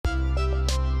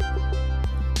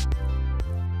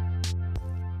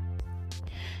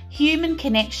Human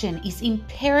connection is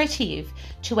imperative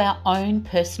to our own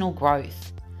personal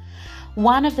growth.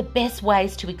 One of the best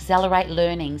ways to accelerate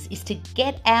learnings is to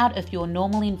get out of your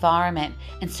normal environment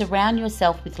and surround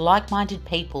yourself with like-minded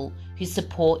people who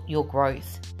support your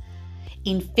growth.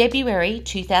 In February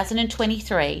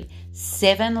 2023,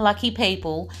 7 lucky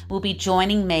people will be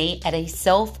joining me at a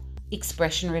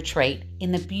self-expression retreat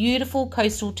in the beautiful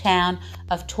coastal town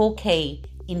of Torquay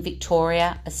in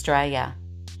Victoria, Australia.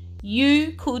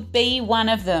 You could be one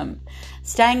of them.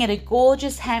 Staying at a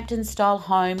gorgeous Hampton-style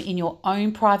home in your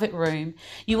own private room,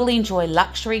 you will enjoy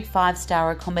luxury 5-star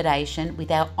accommodation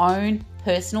with our own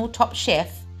personal top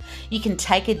chef. You can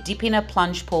take a dip in a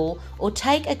plunge pool or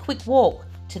take a quick walk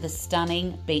to the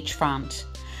stunning beachfront.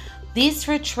 This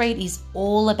retreat is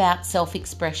all about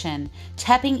self-expression,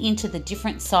 tapping into the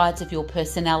different sides of your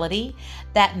personality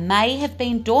that may have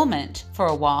been dormant for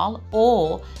a while,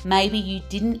 or maybe you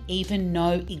didn't even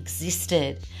know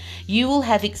existed. You will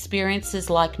have experiences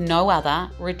like no other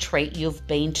retreat you've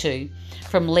been to,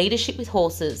 from leadership with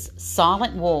horses,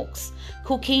 silent walks,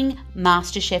 cooking,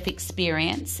 MasterChef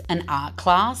experience, an art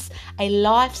class, a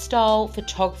lifestyle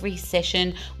photography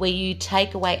session where you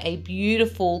take away a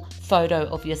beautiful photo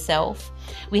of yourself.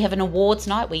 We have an awards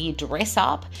night where you dress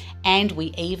up, and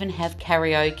we even have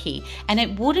karaoke. And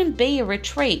it wouldn't be a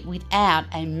retreat without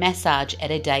a massage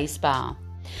at a day spa.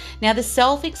 Now, the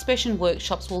self-expression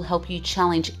workshops will help you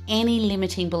challenge any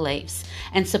limiting beliefs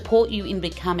and support you in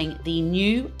becoming the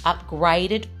new,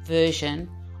 upgraded version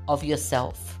of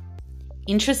yourself.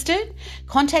 Interested?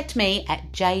 Contact me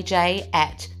at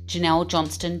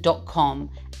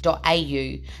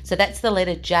jj@janellejohnston.com.au. So that's the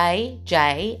letter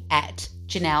J at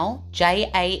Janelle,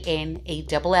 JANELLE,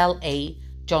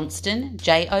 Johnston,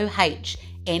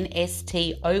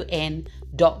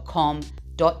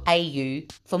 JOHNSTON.com.au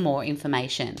for more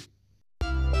information.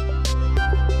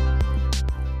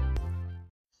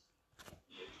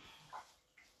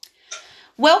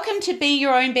 Welcome to Be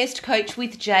Your Own Best Coach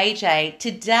with JJ.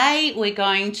 Today we're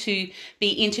going to be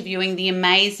interviewing the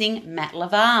amazing Matt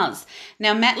LeVars.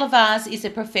 Now, Matt LeVars is a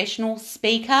professional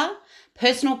speaker,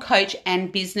 personal coach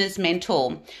and business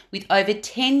mentor with over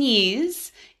 10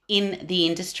 years in the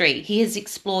industry. He has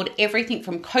explored everything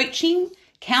from coaching,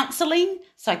 counseling,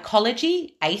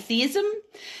 psychology, atheism,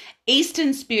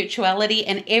 Eastern spirituality,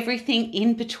 and everything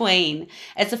in between.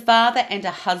 As a father and a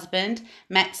husband,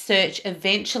 Matt's search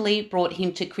eventually brought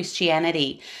him to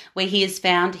Christianity, where he has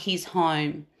found his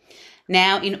home.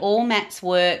 Now, in all Matt's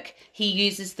work, he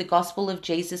uses the gospel of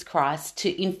Jesus Christ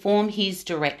to inform his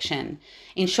direction,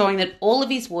 ensuring that all of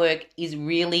his work is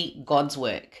really God's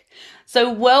work.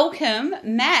 So welcome,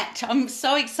 Matt. I'm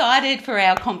so excited for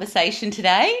our conversation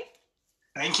today.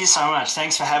 Thank you so much.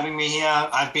 Thanks for having me here.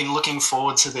 I've been looking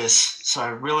forward to this. So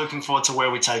really looking forward to where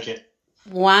we take it.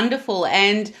 Wonderful.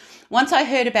 And once I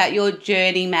heard about your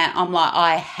journey, Matt, I'm like,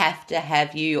 I have to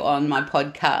have you on my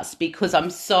podcast because I'm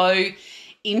so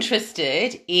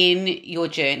interested in your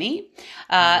journey.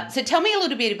 So tell me a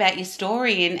little bit about your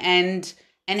story and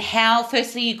how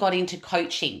firstly you got into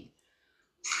coaching.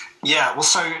 Yeah, well,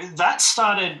 so that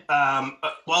started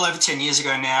well over 10 years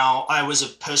ago now. I was a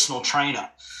personal trainer.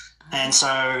 And so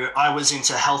I was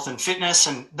into health and fitness,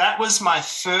 and that was my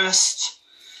first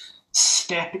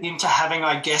step into having,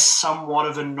 I guess, somewhat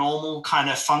of a normal kind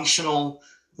of functional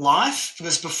life.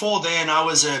 Because before then I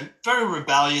was a very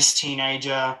rebellious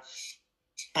teenager,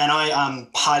 and I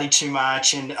partied too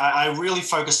much, and I really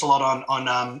focused a lot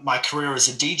on my career as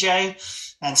a DJ.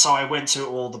 And so I went to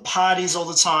all the parties all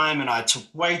the time, and I took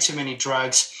way too many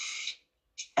drugs.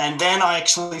 And then I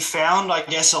actually found, I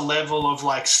guess, a level of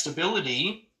like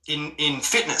stability in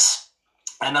fitness,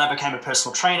 and then I became a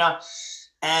personal trainer,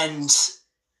 and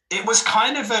it was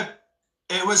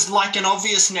it was like an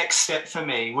obvious next step for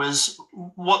me was,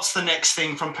 what's the next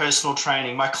thing from personal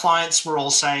training? My clients were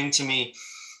all saying to me,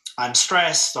 I'm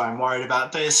stressed, I'm worried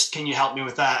about this, can you help me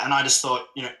with that? And I just thought,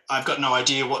 I've got no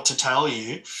idea what to tell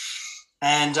you.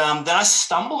 And then I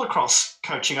stumbled across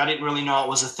coaching. I didn't really know it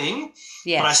was a thing,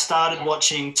 but I started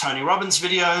watching Tony Robbins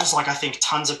videos, like I think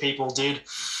tons of people did.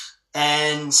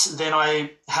 And then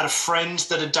I had a friend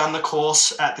that had done the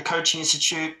course at the Coaching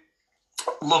Institute,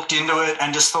 looked into it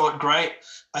and just thought, great,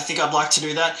 I think I'd like to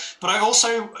do that. But I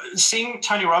also, seeing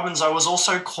Tony Robbins, I was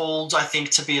also called, I think,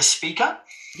 to be a speaker.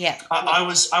 Yeah. I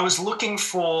was looking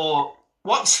for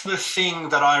what's the thing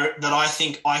that I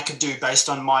think I could do based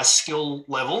on my skill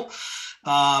level.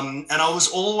 And I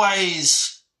always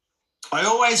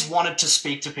wanted to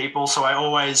speak to people, so I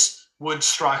always would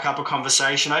strike up a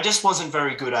conversation. I just wasn't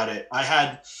very good at it. I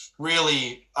think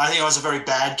I was a very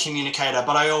bad communicator,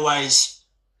 but I always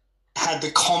had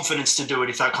the confidence to do it,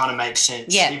 if that kind of makes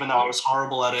sense, Yeah. even though I was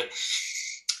horrible at it.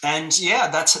 And yeah,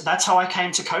 that's how I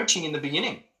came to coaching in the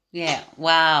beginning. Yeah.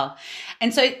 Wow.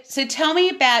 And so tell me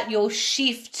about your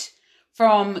shift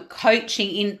from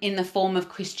coaching in the form of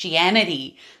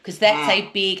Christianity, because that's a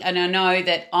big, and I know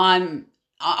that I'm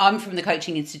from the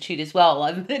Coaching Institute as well.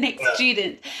 I'm the next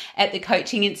student at the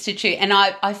Coaching Institute, and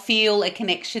I feel a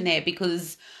connection there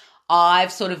because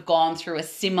I've sort of gone through a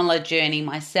similar journey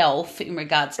myself in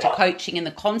regards to coaching and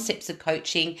the concepts of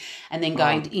coaching, and then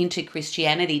going into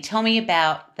Christianity. Tell me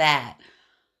about that.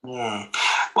 Yeah.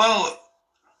 Well,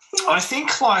 I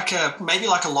think maybe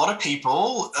like a lot of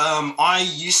people, I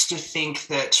used to think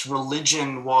that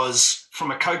religion was,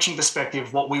 from a coaching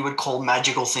perspective, what we would call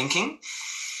magical thinking.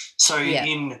 So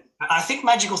I think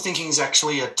magical thinking is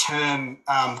actually a term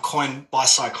coined by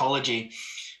psychology,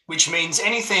 which means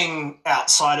anything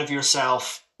outside of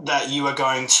yourself that you are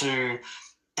going to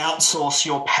outsource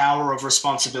your power of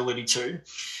responsibility to.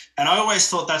 And I always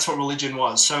thought that's what religion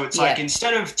was. So it's like,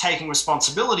 instead of taking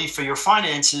responsibility for your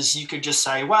finances, you could just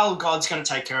say, well, God's going to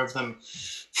take care of them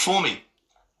for me.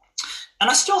 And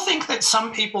I still think that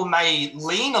some people may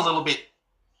lean a little bit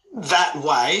that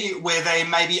way, where they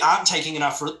maybe aren't taking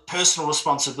enough personal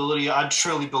responsibility. I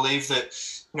truly believe that,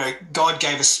 God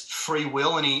gave us free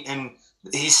will, and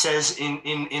he says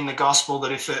in the gospel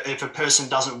that if a person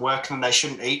doesn't work, then they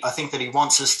shouldn't eat. I think that he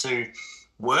wants us to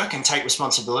work and take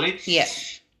responsibility. Yeah.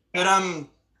 But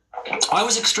I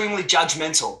was extremely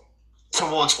judgmental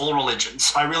towards all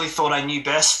religions. I really thought I knew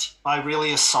best. I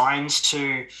really assigned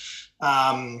to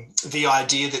the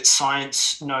idea that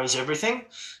science knows everything.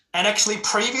 And actually,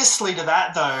 previously to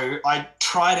that, though, I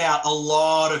tried out a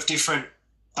lot of different,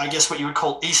 I guess what you would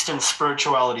call Eastern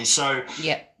spirituality. So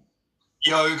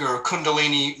yoga or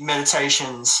Kundalini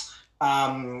meditations,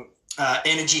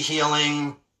 energy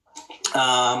healing.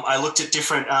 I looked at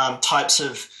different types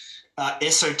of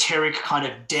esoteric kind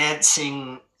of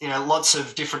dancing, lots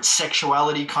of different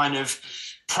sexuality kind of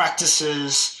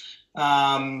practices.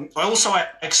 I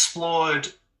explored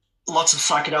lots of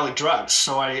psychedelic drugs.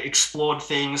 So I explored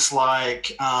things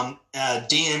like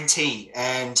DMT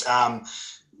and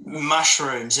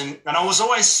mushrooms. And I was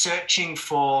always searching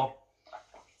for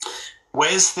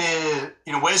where's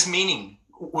meaning?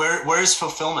 Where is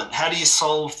fulfillment? How do you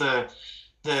solve the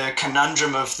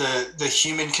conundrum of the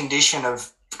human condition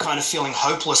of kind of feeling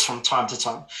hopeless from time to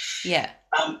time? Yeah.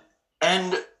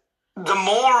 And the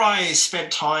more I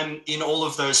spent time in all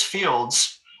of those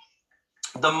fields,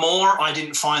 the more I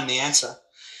didn't find the answer.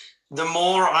 The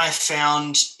more I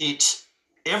found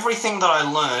everything that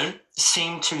I learned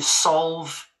seemed to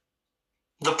solve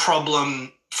the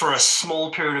problem for a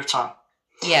small period of time.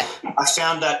 Yeah. I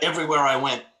found that everywhere I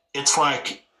went. It's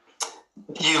like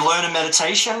you learn a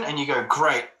meditation and you go,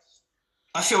 great,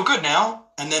 I feel good now.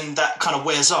 And then that kind of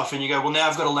wears off and you go, well, now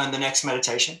I've got to learn the next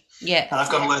meditation. Yeah. And I've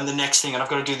got to learn the next thing, and I've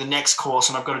got to do the next course,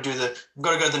 and I've got to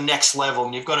go to the next level.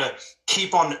 And you've got to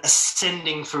keep on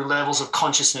ascending through levels of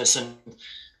consciousness.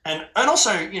 And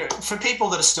also, for people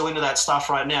that are still into that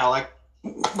stuff right now,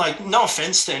 like no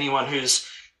offense to anyone who's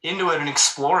into it and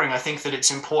exploring, I think that it's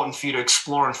important for you to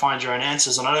explore and find your own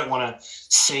answers. And I don't want to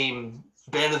seem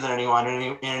better than anyone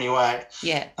in any way.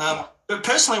 Yeah. But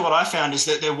personally, what I found is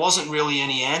that there wasn't really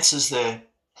any answers there.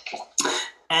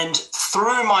 And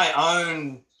through my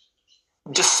own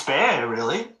despair,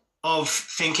 really, of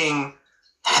thinking,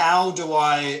 how do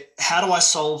I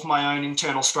solve my own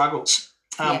internal struggles?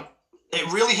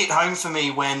 It really hit home for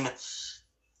me when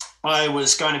I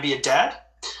was going to be a dad.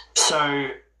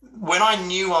 So when I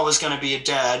knew I was going to be a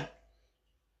dad,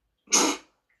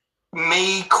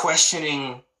 me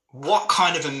questioning what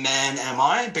kind of a man am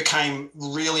I became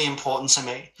really important to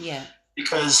me. Yeah.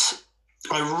 Because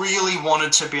I really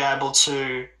wanted to be able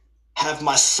to have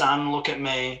my son look at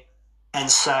me and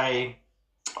say,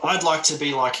 I'd like to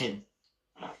be like him.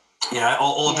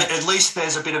 At least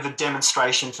there's a bit of a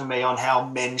demonstration for me on how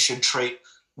men should treat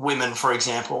women, for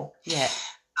example. Yeah.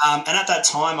 And at that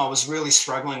time, I was really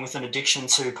struggling with an addiction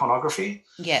to pornography.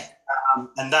 Yeah.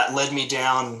 And that led me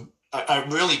down a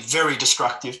really very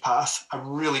destructive path,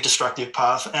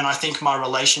 And I think my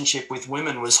relationship with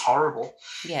women was horrible.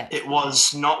 Yeah. It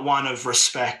was not one of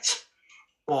respect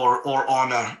or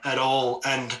honor at all.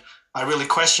 And I really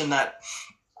questioned that.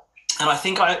 And I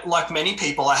think like many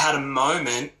people, I had a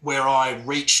moment where I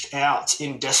reached out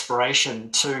in desperation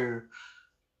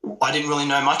I didn't really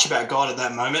know much about God at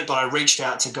that moment, but I reached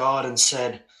out to God and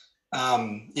said,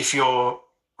 if you're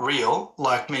real,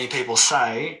 like many people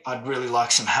say, I'd really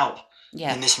like some help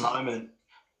in this moment.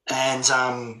 And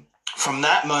from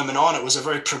that moment on, it was a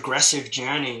very progressive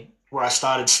journey where I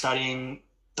started studying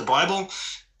the Bible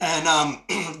And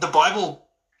the Bible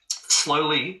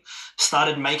slowly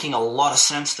started making a lot of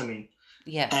sense to me.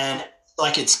 Yeah. And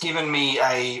like it's given me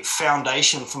a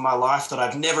foundation for my life that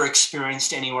I've never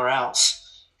experienced anywhere else.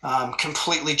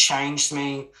 Completely changed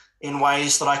me in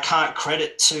ways that I can't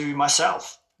credit to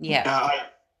myself. Yeah.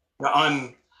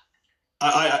 I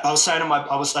was saying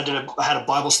to I had a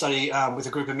Bible study with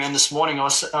a group of men this morning. I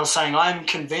was saying I'm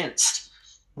convinced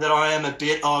that I am a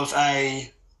bit of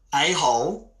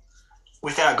a-hole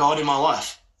without God in my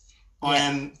life.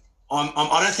 Yeah.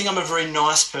 I don't think I'm a very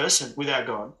nice person without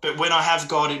God, but when I have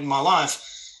God in my life,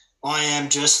 I'm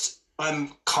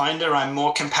kinder, I'm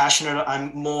more compassionate,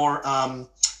 I'm more,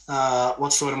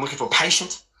 what's the word I'm looking for?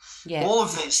 Patient. Yeah. All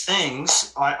of these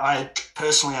things, I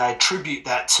personally, I attribute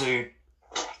that to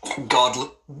God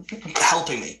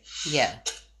helping me. Yeah.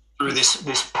 Through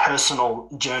this personal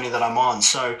journey that I'm on.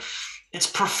 So it's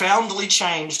profoundly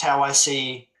changed how I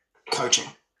see coaching.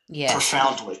 Yeah.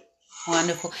 Profoundly.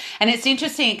 Wonderful. And it's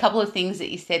interesting, a couple of things that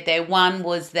you said there. One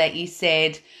was that you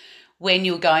said when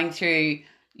you were going through,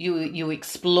 you were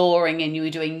exploring and you were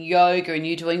doing yoga and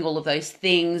you were doing all of those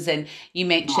things, and you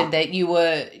mentioned that you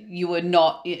were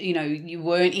not, you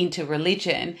weren't into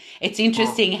religion. It's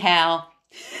interesting how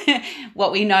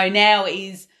what we know now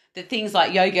is that things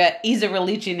like yoga is a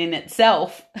religion in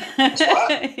itself.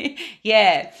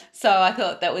 Yeah. So I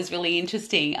thought that was really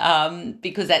interesting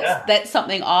because that's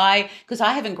something because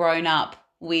I haven't grown up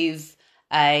with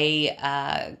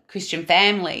a Christian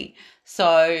family.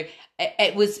 So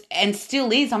it was, and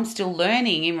still is, I'm still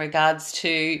learning in regards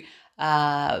to,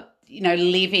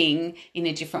 living in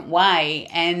a different way.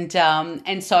 And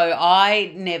so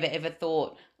I never ever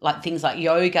thought like things like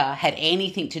yoga had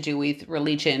anything to do with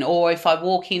religion. Or if I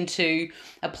walk into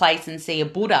a place and see a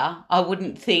Buddha, I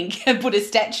wouldn't think a Buddha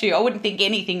statue, I wouldn't think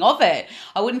anything of it.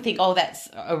 I wouldn't think, oh, that's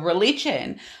a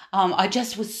religion. I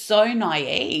just was so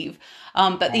naive.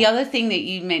 But the other thing that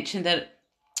you mentioned that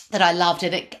I loved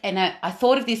it, and I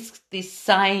thought of this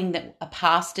saying that a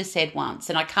pastor said once,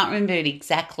 and I can't remember it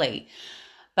exactly,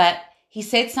 but he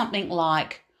said something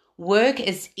like, work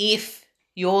as if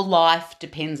your life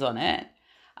depends on it.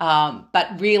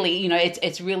 But really,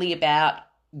 it's really about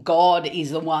God is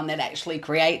the one that actually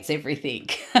creates everything.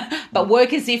 But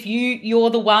work as if you're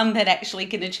the one that actually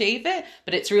can achieve it,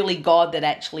 but it's really God that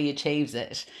actually achieves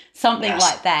it. Something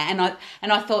like that.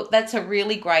 And I thought that's a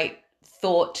really great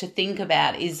thought to think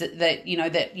about, is that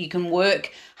that you can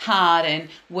work hard and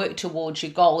work towards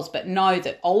your goals, but know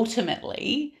that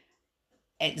ultimately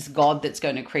it's God that's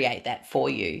going to create that for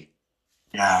you.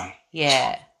 Yeah.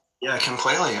 Yeah. Yeah,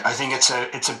 completely. I think it's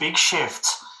a big shift.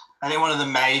 I think one of the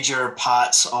major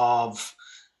parts of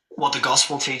what the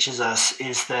gospel teaches us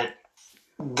is that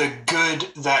the good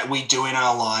that we do in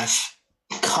our life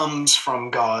comes from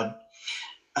God.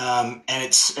 And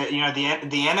it's,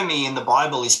 the enemy in the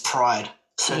Bible is pride.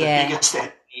 So the biggest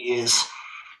enemy is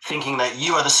thinking that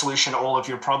you are the solution to all of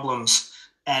your problems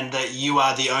and that you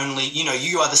are the only,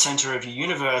 you are the center of your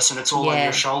universe and it's all on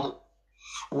your shoulder.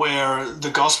 Where the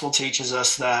gospel teaches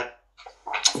us that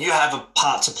you have a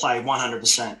part to play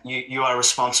 100%. You are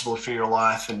responsible for your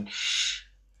life. And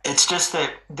it's just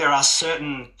that there are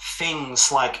certain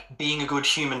things like being a good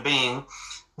human being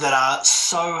that are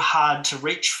so hard to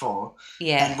reach for.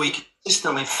 Yeah. And we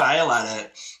consistently fail at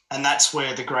it. And that's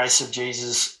where the grace of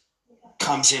Jesus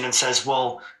comes in and says,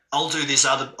 well, I'll do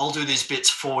these bits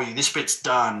for you. This bit's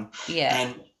done. Yeah.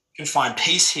 And you can find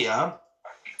peace here.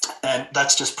 And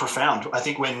that's just profound. I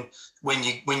think when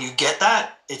you get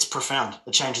that, it's profound.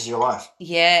 It changes your life.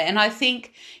 Yeah, and I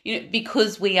think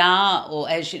because we are, or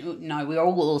as you know, we're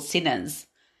all sinners,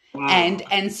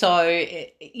 and so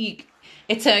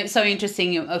it's so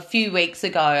interesting. A few weeks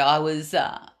ago, I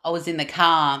was in the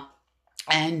car,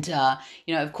 and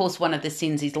of course, one of the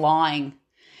sins is lying,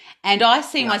 and I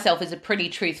see myself as a pretty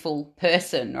truthful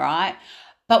person, right?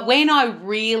 But when I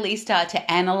really start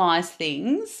to analyze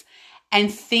things and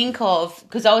think of,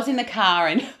 because I was in the car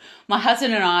and my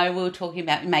husband and I were talking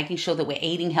about making sure that we're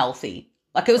eating healthy.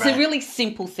 Like it was a really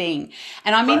simple thing.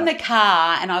 And I'm in the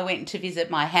car and I went to visit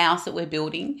my house that we're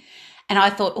building and I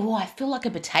thought, oh, I feel like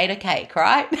a potato cake,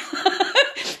 right?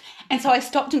 And so I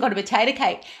stopped and got a potato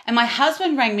cake and my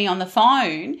husband rang me on the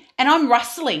phone and I'm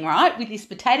rustling, right, with this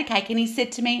potato cake and he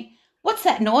said to me, what's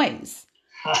that noise?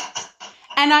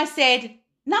 And I said,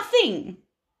 nothing.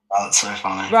 Oh, that's so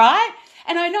funny. Right?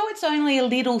 And I know it's only a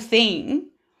little thing,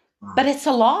 but it's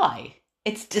a lie.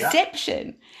 It's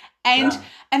deception. And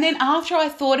then after I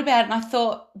thought about it, and I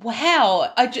thought,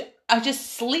 wow, I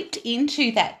just slipped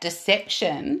into that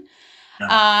deception.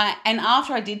 And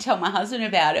after I did tell my husband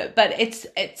about it, but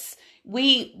it's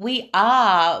we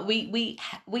are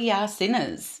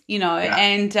sinners,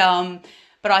 and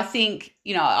but I think,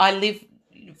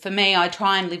 for me, I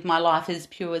try and live my life as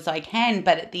pure as I can,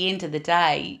 but at the end of the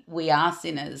day, we are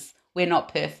sinners. We're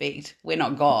not perfect. We're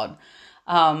not God.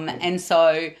 And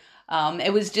so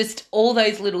it was just all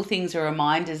those little things are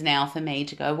reminders now for me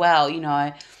to go, well,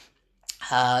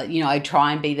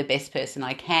 try and be the best person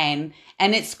I can.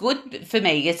 And it's good for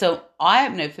me. It's an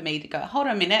eye-opener for me to go, hold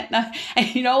on a minute. No.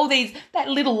 And, that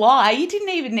little lie, you didn't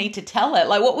even need to tell it.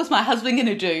 Like, what was my husband going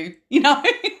to do?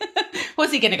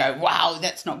 Was he going to go, wow,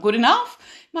 that's not good enough?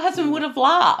 My husband would have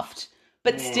laughed.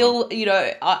 But still,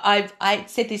 I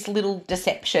said this little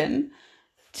deception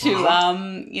to,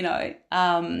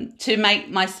 to make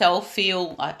myself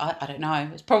feel, I don't know,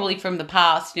 it's probably from the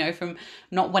past, from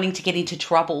not wanting to get into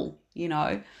trouble,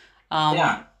 Yeah.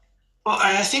 Well,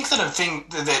 I think that a thing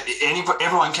that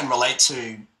everyone can relate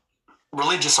to,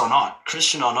 religious or not,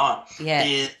 Christian or not,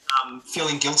 is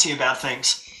feeling guilty about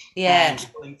things. Yeah.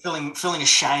 And feeling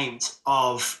ashamed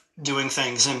of doing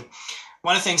things. And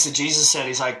one of the things that Jesus said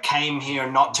is, I came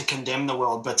here not to condemn the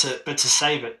world, but to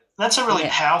save it. That's a really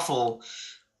powerful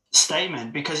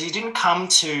statement, because he didn't come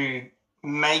to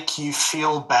make you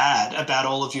feel bad about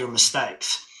all of your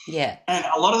mistakes. Yeah. And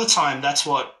a lot of the time that's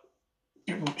what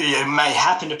may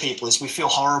happen to people, is we feel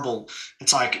horrible.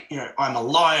 It's like, I'm a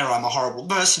liar, I'm a horrible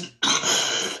person.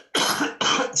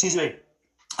 Excuse me.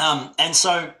 And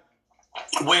so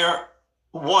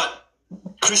what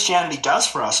Christianity does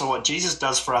for us, or what Jesus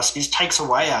does for us, is takes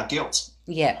away our guilt.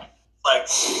 Yeah. Like,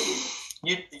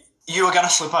 you are going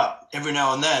to slip up every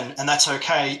now and then, and that's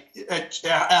okay.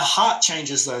 Our heart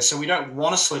changes, though, so we don't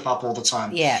want to slip up all the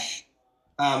time. Yeah.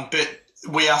 But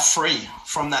we are free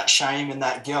from that shame and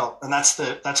that guilt, and that's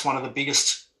one of the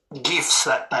biggest gifts,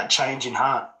 that change in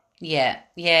heart. Yeah,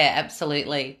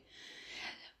 absolutely.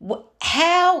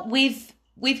 How, with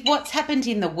what's happened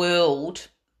in the world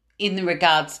in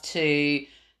regards to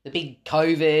the big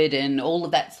COVID and all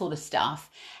of that sort of stuff,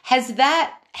 has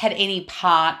that had any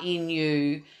part in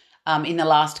you in the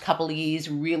last couple of years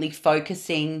really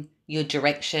focusing your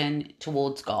direction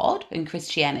towards God and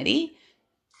Christianity?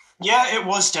 Yeah, it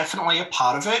was definitely a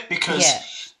part of it, because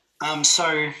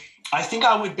so I think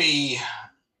I would be,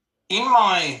 in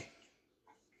my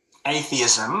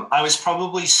atheism, I was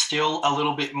probably still a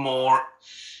little bit more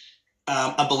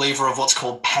a believer of what's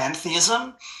called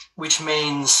pantheism, which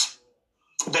means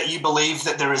that you believe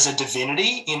that there is a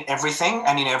divinity in everything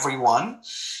and in everyone.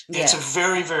 Yeah. It's a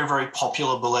very, very, very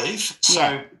popular belief.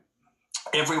 So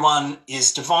everyone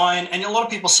is divine. And a lot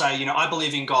of people say, I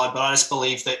believe in God, but I just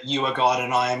believe that you are God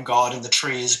and I am God and the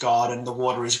tree is God and the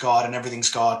water is God and everything's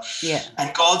God. Yeah.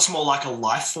 And God's more like a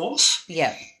life force.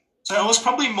 Yeah. So I was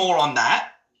probably more on that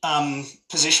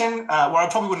position, where I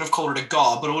probably wouldn't have called it a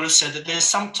God, but I would have said that there's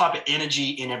some type of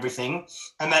energy in everything,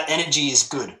 and that energy is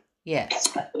good. Yeah.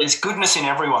 There's goodness in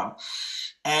everyone.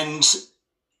 And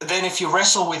then if you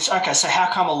wrestle with, okay, so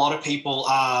how come a lot of people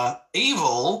are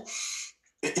evil?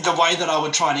 The way that I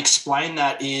would try and explain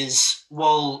that is,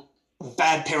 well,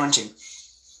 bad parenting.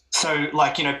 So,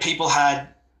 like, people had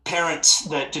parents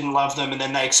that didn't love them, and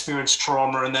then they experienced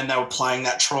trauma, and then they were playing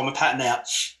that trauma pattern out.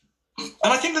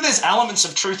 And I think that there's elements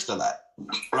of truth to that,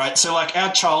 right? So, like,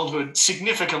 our childhood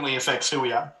significantly affects who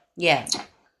we are. Yeah.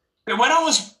 But when I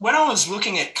was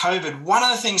looking at COVID, one of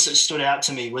the things that stood out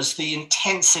to me was the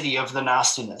intensity of the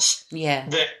nastiness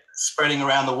that spreading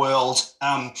around the world,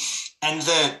 and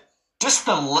the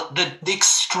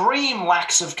extreme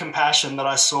lacks of compassion that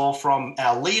I saw from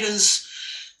our leaders,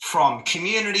 from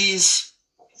communities,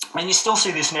 and you still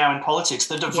see this now in politics,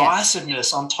 the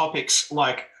divisiveness on topics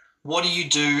like, what do you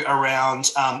do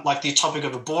around like the topic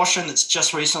of abortion that's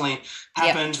just recently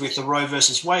happened with the Roe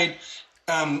versus Wade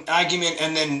argument,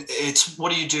 and then it's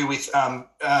what do you do with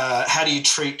how do you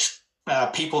treat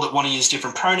people that want to use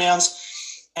different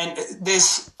pronouns? And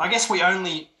I guess we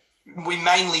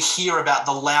mainly hear about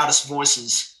the loudest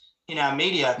voices in our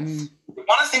media. One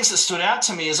of the things that stood out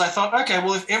to me is I thought, okay,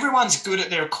 well, if everyone's good at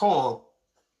their core,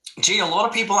 gee, a lot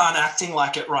of people aren't acting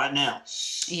like it right now.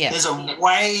 Yeah. There's a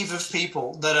wave of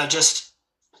people that are just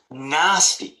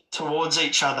nasty towards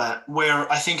each other, where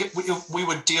I think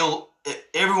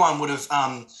everyone would have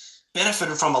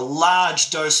benefited from a large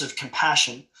dose of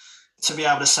compassion to be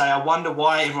able to say, I wonder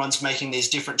why everyone's making these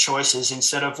different choices,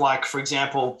 instead of, like, for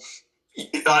example,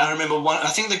 I remember I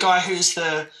think the guy who's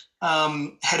the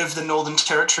head of the Northern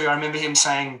Territory, I remember him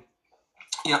saying,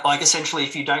 like, essentially,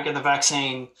 if you don't get the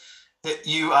vaccine, that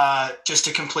you are just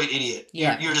a complete idiot.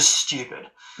 Yeah. You're just stupid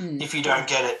if you don't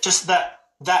get it. Just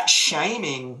that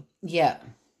shaming. Yeah.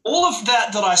 All of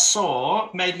that I saw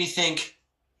made me think,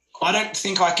 I don't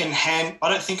think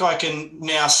I can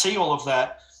now see all of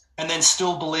that and then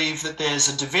still believe that there's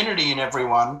a divinity in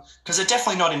everyone, because they're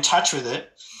definitely not in touch with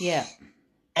it. Yeah.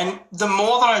 And the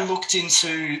more that I looked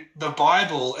into the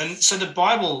Bible, and so the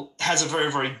Bible has a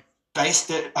very, very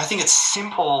basic, I think it's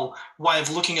simple way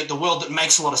of looking at the world that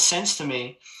makes a lot of sense to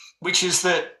me, which is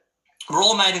that we're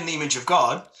all made in the image of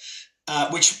God,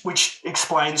 which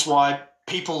explains why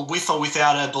people with or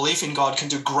without a belief in God can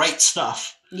do great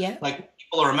stuff. Yeah. Like,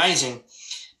 people are amazing.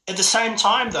 At the same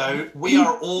time, though, we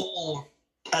are all,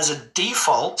 as a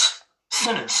default,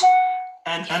 sinners.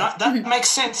 And that makes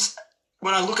sense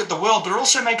when I look at the world, but it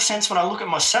also makes sense when I look at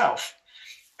myself.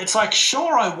 It's like,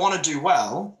 sure, I want to do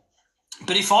well,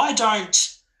 but if I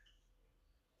don't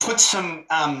put some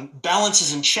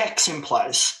balances and checks in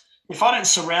place, if I don't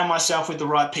surround myself with the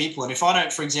right people, and if I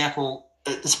don't, for example,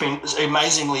 it's been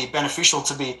amazingly beneficial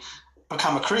to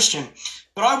become a Christian,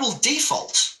 but I will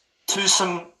default to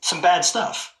some bad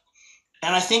stuff.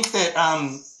 And I think that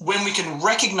when we can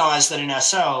recognize that in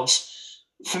ourselves,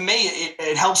 for me,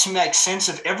 it helps me make sense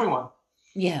of everyone.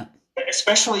 Yeah.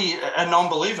 Especially a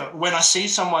non-believer. When I see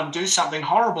someone do something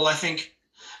horrible, I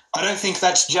don't think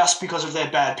that's just because of their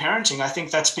bad parenting. I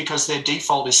think that's because their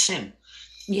default is sin.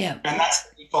 Yeah. And that's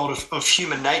the default of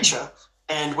human nature.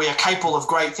 And we are capable of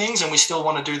great things and we still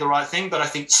want to do the right thing, but I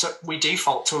think we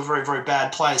default to a very, very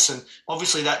bad place. And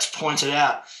obviously that's pointed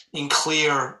out in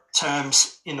clear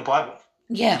terms in the Bible.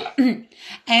 Yeah.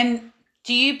 And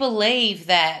do you believe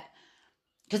that,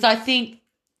 because I think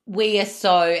we are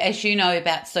so, as you know,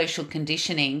 about social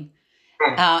conditioning,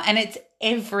 and it's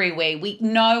everywhere.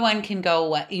 No one can go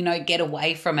away, get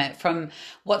away from it, from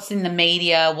what's in the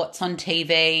media, what's on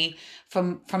TV,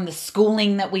 from the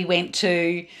schooling that we went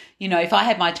to. If I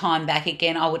had my time back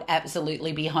again, I would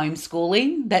absolutely be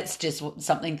homeschooling. That's just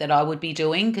something that I would be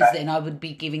doing, because then I would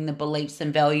be giving the beliefs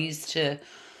and values to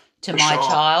my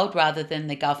child rather than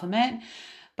the government.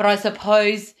 But I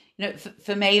suppose,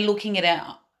 for me, looking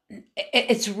at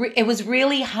it was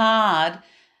really hard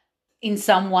in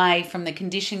some way, from the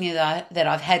conditioning that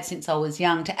I've had since I was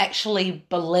young, to actually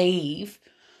believe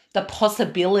the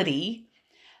possibility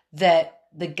that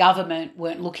the government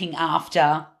weren't looking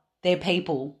after their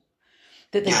people,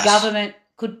 that the government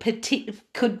could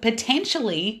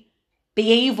potentially be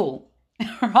evil,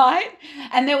 right?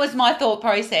 And that was my thought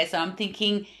process. I'm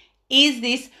thinking, is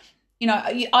this,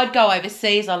 I'd go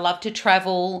overseas. I love to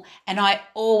travel, and I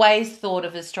always thought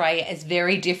of Australia as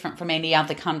very different from any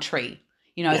other country.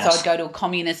 So I'd go to a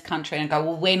communist country and go,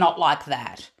 well, we're not like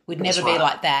that. We'd never be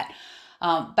like that.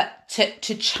 But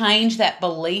to change that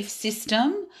belief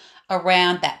system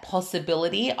around that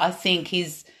possibility, I think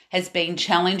has been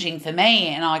challenging for me,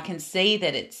 and I can see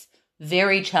that it's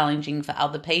very challenging for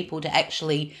other people to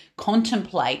actually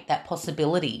contemplate that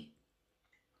possibility.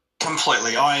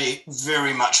 Completely. I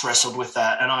very much wrestled with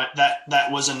that, and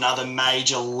that was another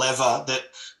major lever that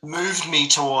moved me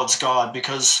towards God,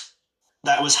 because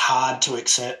that was hard to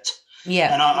accept.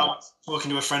 Yeah. And I was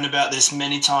talking to a friend about this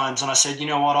many times, and I said, you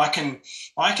know what, I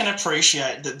can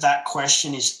appreciate that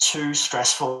question is too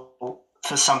stressful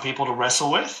for some people to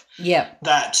wrestle with. Yeah.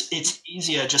 That it's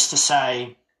easier just to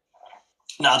say,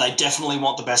 no, they definitely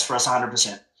want the best for us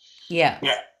 100%. Yeah.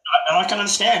 Yeah. And I can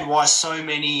understand why so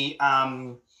many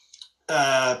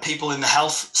people in the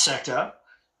health sector,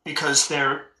 because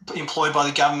they're employed by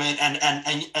the government and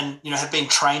have been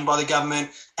trained by the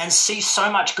government and see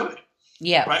so much good.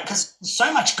 Yeah. Right? Because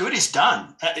so much good is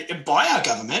done by our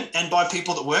government and by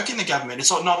people that work in the government.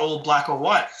 It's not all black or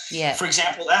white. Yeah. For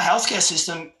example, our healthcare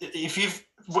system,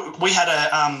 we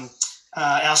had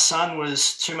our son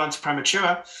was 2 months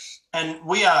premature, and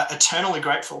we are eternally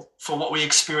grateful for what we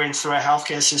experienced through our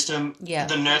healthcare system. Yeah.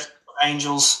 The nurse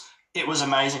angels, it was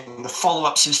amazing. The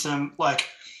follow-up system, like,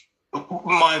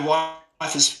 my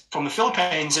wife is from the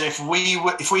Philippines, and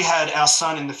if we had our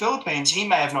son in the Philippines, he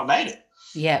may have not made it.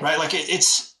 Yeah. Right? Like,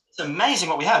 it's amazing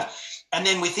what we have. And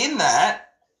then within that,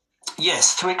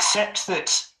 yes, to accept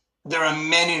that there are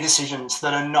many decisions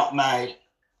that are not made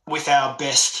with our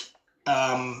best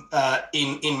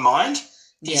in mind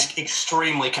is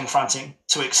extremely confronting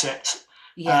to accept.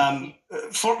 Yeah.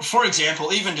 For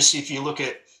example, even just if you look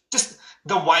at just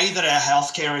the way that our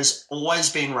healthcare has always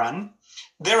been run,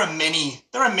 there are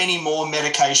many more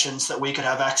medications that we could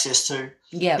have access to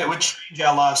that would change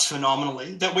our lives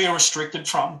phenomenally, that we are restricted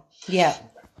from. Yeah. If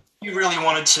you really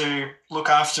wanted to look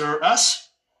after us,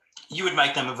 you would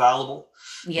make them available.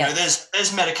 Yeah.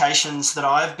 There's medications that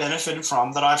I've benefited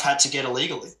from that I've had to get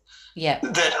illegally. Yeah.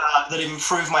 That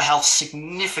improve my health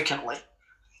significantly.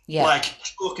 Yeah. Like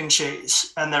chalk and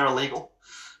cheese, and they're illegal.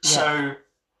 Yeah. So,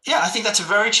 I think that's a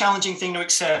very challenging thing to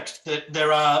accept, that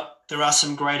there are there are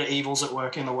some greater evils at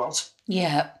work in the world.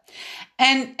 Yeah.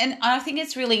 And I think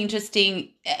it's really interesting,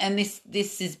 and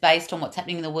this is based on what's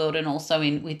happening in the world and also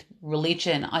with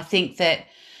religion. I think that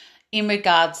in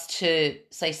regards to,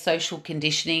 say, social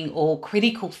conditioning or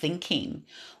critical thinking,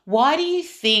 why do you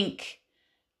think,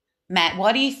 Matt,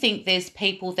 there's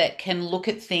people that can look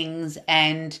at things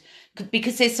and,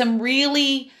 because there's some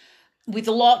really, with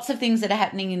lots of things that are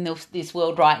happening in this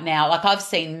world right now, like I've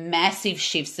seen massive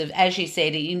shifts of, as you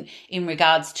said, in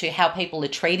regards to how people are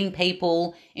treating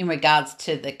people, in regards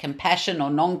to the compassion or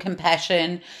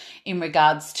non-compassion, in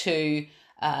regards to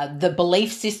the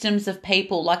belief systems of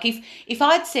people. Like if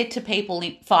I'd said to people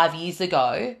 5 years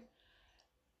ago,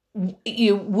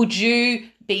 would you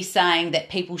be saying that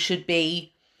people should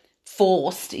be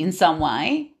forced in some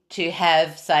way to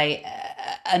have, say,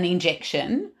 an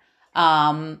injection,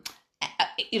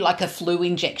 like a flu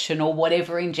injection or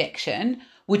whatever injection?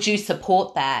 Would you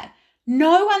support that?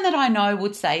 No one that I know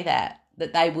would say that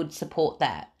they would support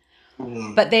that.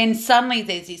 But then suddenly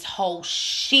there's this whole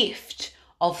shift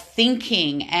of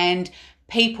thinking and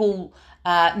people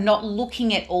not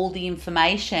looking at all the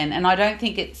information. And I don't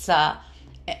think it's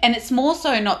and it's more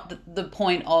so not the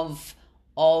point of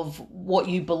what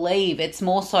you believe. It's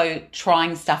more so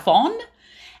trying stuff on.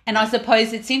 And I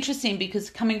suppose it's interesting because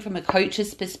coming from a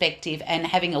coach's perspective and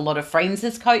having a lot of friends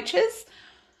as coaches,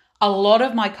 a lot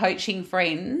of my coaching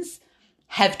friends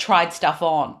have tried stuff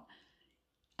on.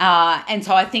 And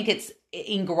so I think it's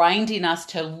ingrained in us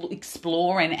to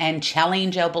explore and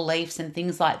challenge our beliefs and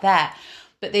things like that.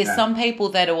 But there's some people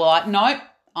that are like, nope,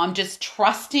 I'm just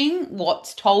trusting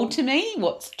what's told to me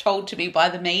by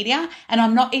the media, and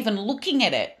I'm not even looking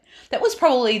at it. That was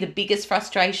probably the biggest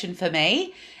frustration for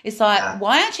me. It's like,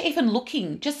 why aren't you even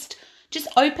looking? Just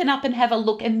open up and have a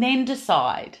look and then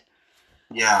decide.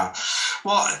 Yeah.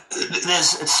 Well,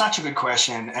 it's such a good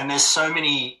question, and there's so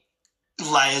many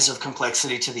layers of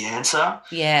complexity to the answer.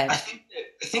 Yeah.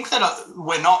 I think that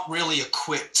we're not really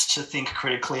equipped to think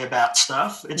critically about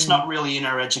stuff. It's not really in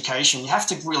our education. You have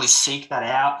to really seek that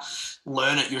out,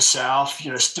 learn it yourself,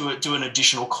 do an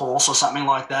additional course or something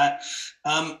like that.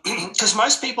 Because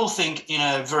most people think in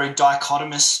a very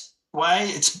dichotomous way.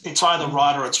 It's either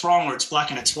right or it's wrong, or it's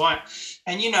black and it's white.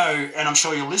 And and I'm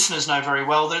sure your listeners know very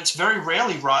well that it's very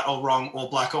rarely right or wrong or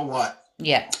black or white.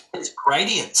 Yeah. It's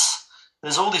gradients.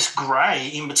 There's all this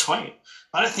grey in between.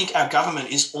 I don't think our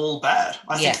government is all bad.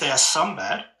 I think there are some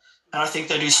bad, and I think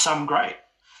they do some great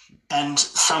and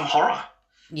some horror.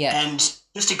 Yeah. And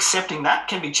just accepting that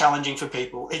can be challenging for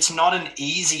people. It's not an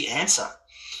easy answer.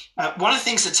 One of the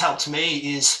things that's helped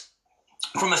me is,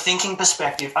 from a thinking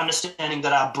perspective, understanding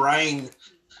that our brain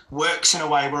works in a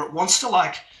way where it wants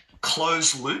to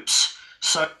close loops.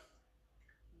 So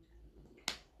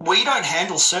we don't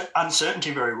handle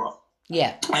uncertainty very well.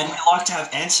 Yeah. And we like to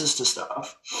have answers to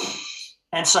stuff.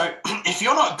 And so if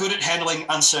you're not good at handling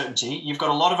uncertainty, you've got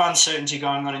a lot of uncertainty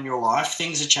going on in your life,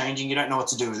 things are changing, you don't know what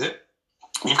to do with it,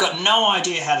 you've got no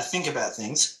idea how to think about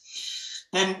things,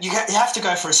 then you have to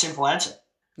go for a simple answer.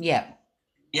 Yeah.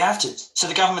 You have to. So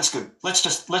the government's good. Let's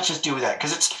just deal with that,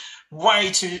 because it's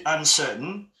way too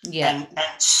uncertain and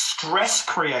stress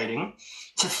creating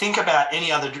to think about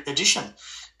any other addition.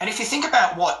 And if you think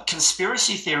about what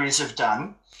conspiracy theories have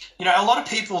done, a lot of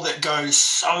people that go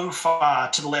so far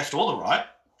to the left or the right,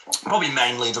 probably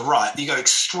mainly the right, you go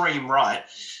extreme right,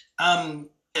 are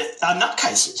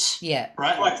nutcases. Yeah.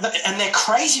 Right? And they're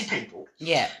crazy people.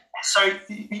 Yeah. So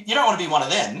you don't want to be one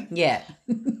of them. Yeah.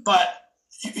 But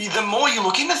the more you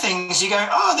look into things, you go,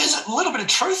 oh, there's a little bit of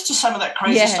truth to some of that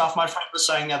crazy stuff my friend was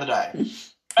saying the other day.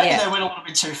 Maybe they went a little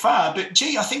bit too far, but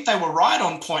gee, I think they were right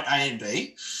on point A and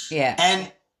B. Yeah.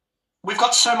 And we've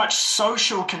got so much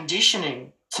social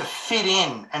conditioning to fit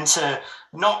in and to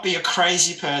not be a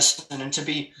crazy person and to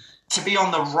be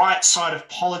on the right side of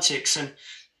politics. And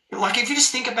if you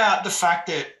just think about the fact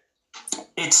that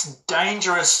it's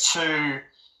dangerous to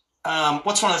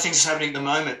what's one of the things that's happening at the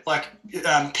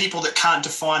moment? People that can't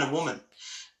define a woman.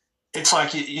 It's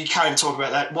like you can't even talk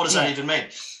about that. What does that even mean?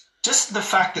 Just the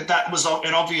fact that was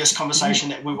an obvious conversation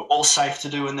that we were all safe to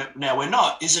do and that now we're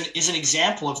not is an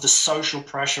example of the social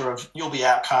pressure of you'll be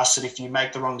outcasted if you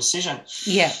make the wrong decision.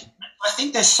 Yeah. I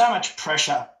think there's so much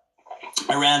pressure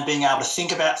around being able to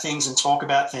think about things and talk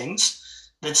about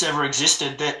things that's ever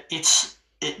existed that it's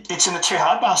in the too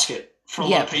hard basket for a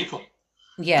lot of people.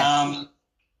 Yeah.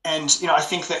 And, I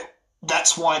think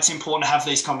that's why it's important to have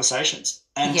these conversations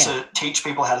and to teach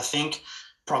people how to think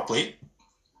properly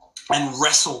and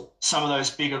wrestle some of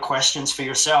those bigger questions for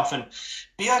yourself and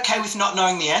be okay with not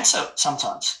knowing the answer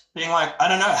sometimes. Being like, I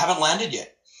don't know, I haven't landed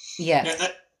yet. Yeah.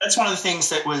 That's one of the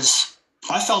things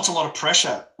I felt a lot of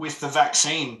pressure with the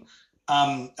vaccine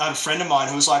I had a friend of mine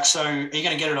who was like, "So are you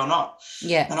going to get it or not?"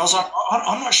 Yeah. And I was like,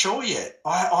 "I'm not sure yet.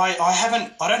 I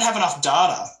don't have enough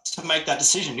data to make that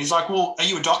decision." He's like, "Well, are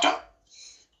you a doctor?"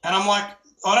 And I'm like,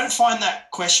 "I don't find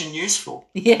that question useful."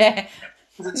 Yeah.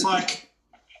 It's like,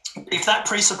 if that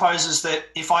presupposes that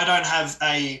if I don't have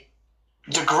a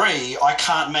degree, I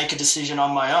can't make a decision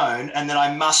on my own, and then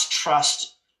I must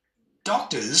trust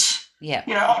doctors. Yeah.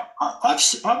 You know,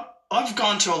 I've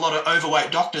gone to a lot of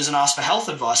overweight doctors and asked for health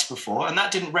advice before, and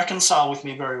that didn't reconcile with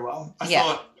me very well. I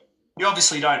thought, you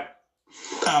obviously don't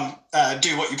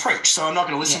do what you preach, so I'm not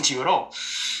going to listen to you at all.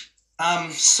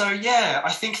 So yeah,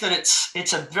 I think that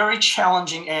it's a very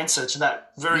challenging answer to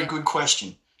that very good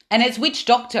question. And it's which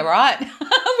doctor, right?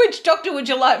 Which doctor would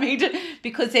you like me to?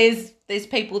 Because there's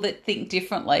people that think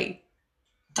differently.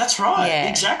 That's right,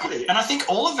 exactly. And I think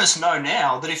all of us know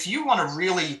now that if you want to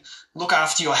really look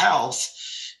after your health,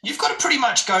 you've got to pretty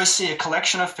much go see a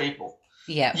collection of people.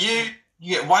 Yeah. You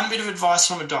get one bit of advice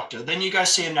from a doctor, then you go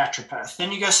see a naturopath,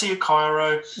 then you go see a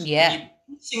chiro. Yeah. You're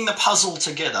putting the puzzle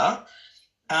together.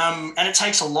 And it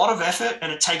takes a lot of effort,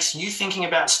 and it takes you thinking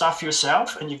about stuff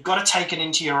yourself, and you've got to take it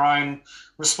into your own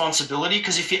responsibility,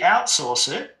 because if you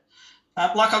outsource it,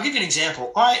 like I'll give you an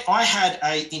example. I had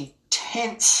a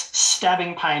intense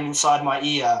stabbing pain inside my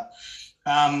ear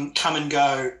come and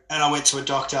go, and I went to a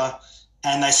doctor,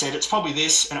 and they said, it's probably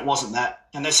this, and it wasn't that.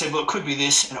 And they said, well, it could be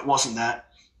this, and it wasn't that.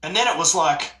 And then it was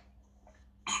like,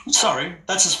 sorry,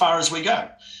 that's as far as we go.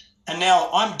 And now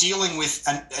I'm dealing with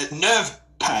a nerve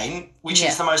pain, which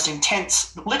is the most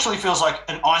intense, literally feels like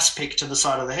an ice pick to the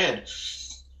side of the head.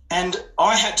 And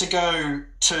I had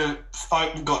to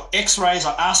I got x-rays,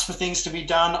 I asked for things to be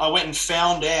done. I went and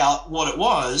found out what it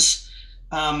was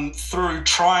through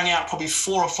trying out probably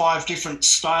 4 or 5 different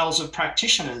styles of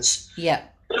practitioners. Yeah.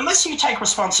 But unless you take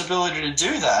responsibility to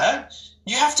do that,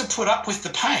 you have to put up with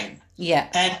the pain. Yeah.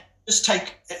 And just and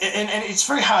it's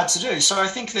very hard to do. So I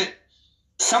think that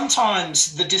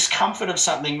sometimes the discomfort of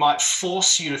something might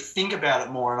force you to think about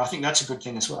it more, and I think that's a good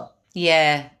thing as well.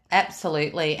 Yeah,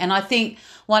 absolutely. And I think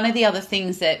one of the other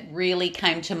things that really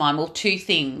came to mind, well, 2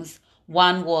 things.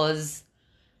 One was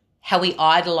how we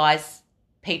idolise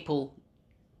people,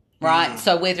 right?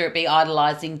 So whether it be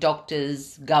idolising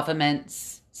doctors,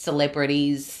 governments,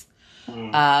 celebrities.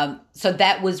 So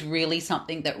that was really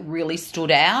something that really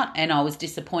stood out, and I was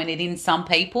disappointed in some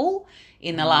people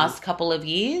in the last couple of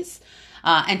years.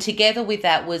 And together with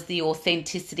that was the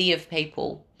authenticity of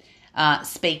people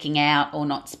speaking out or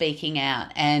not speaking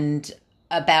out, and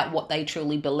about what they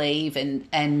truly believe.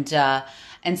 And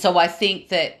so I think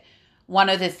that one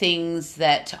of the things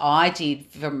that I did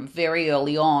from very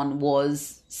early on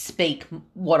was speak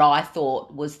what I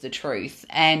thought was the truth.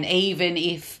 And even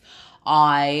if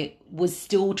I was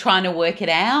still trying to work it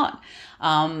out,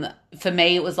 for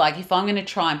me, it was like, if I'm going to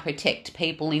try and protect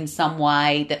people in some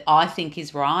way that I think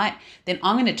is right, then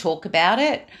I'm going to talk about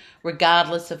it,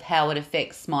 regardless of how it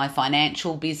affects my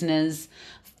financial business,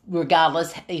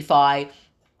 regardless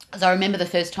because I remember the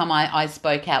first time I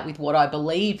spoke out with what I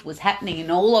believed was happening,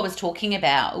 and all I was talking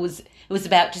about, it was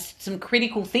about just some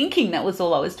critical thinking. That was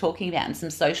all I was talking about, and some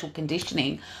social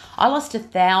conditioning. I lost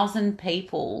 1,000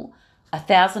 people,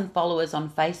 1,000 followers on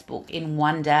Facebook in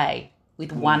one day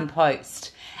with one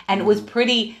post. And it was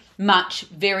pretty much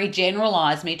very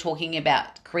generalised, me talking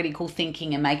about critical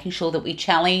thinking and making sure that we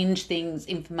challenge things,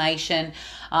 information,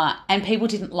 and people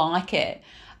didn't like it.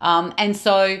 And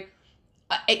so,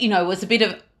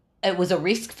 it was a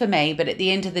risk for me, but at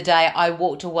the end of the day, I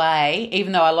walked away,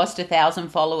 even though I lost 1,000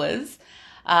 followers,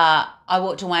 I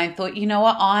walked away and thought, you know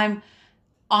what,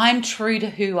 I'm true to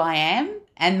who I am.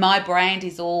 And my brand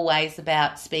is always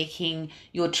about speaking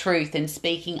your truth and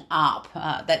speaking up.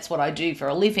 That's what I do for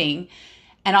a living.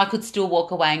 And I could still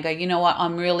walk away and go, you know what,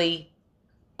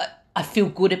 I feel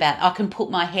good I can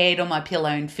put my head on my pillow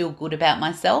and feel good about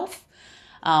myself.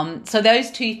 So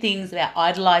those 2 things about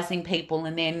idolizing people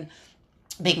and then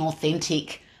being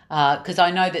authentic, because I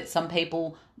know that some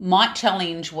people might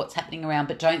challenge what's happening around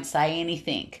but don't say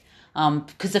anything.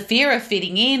 Because the fear of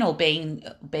fitting in or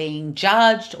being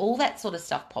judged, all that sort of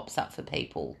stuff pops up for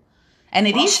people. And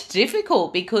it is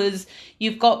difficult, because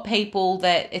you've got people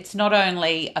that it's not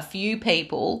only a few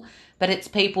people, but it's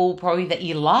people probably that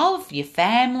you love, your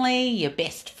family, your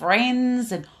best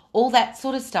friends, and all that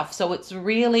sort of stuff. So it's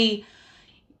really,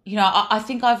 I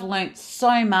think I've learnt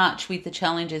so much with the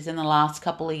challenges in the last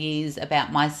couple of years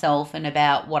about myself and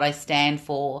about what I stand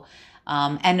for,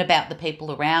 and about the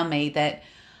people around me that,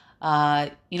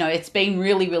 it's been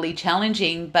really, really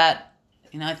challenging, but,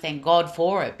 thank God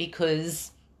for it,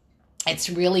 because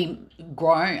it's really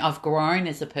grown. I've grown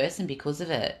as a person because of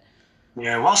it.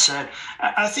 Yeah, well said.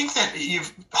 I think that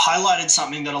you've highlighted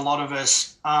something that a lot of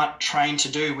us aren't trained to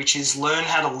do, which is learn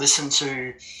how to listen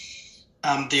to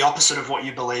the opposite of what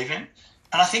you believe in.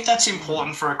 And I think that's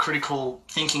important for a critical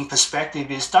thinking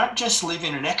perspective is don't just live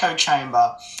in an echo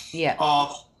chamber Yeah.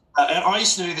 of, and I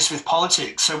used to do this with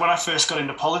politics. So when I first got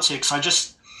into politics,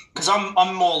 because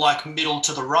I'm more like middle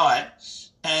to the right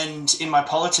and in my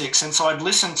politics. And so I'd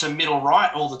listen to middle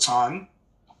right all the time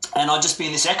and I'd just be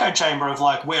in this echo chamber of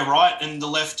like, we're right and the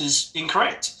left is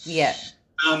incorrect. Yeah.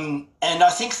 And I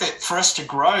think that for us to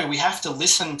grow, we have to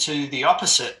listen to the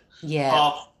opposite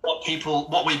of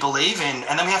what we believe in,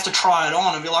 and then we have to try it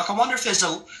on and be like, I wonder if there's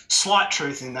a slight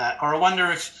truth in that, or I wonder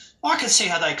if I could see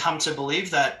how they come to believe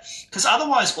that, because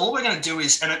otherwise all we're going to do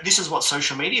is, and this is what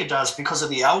social media does because of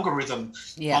the algorithm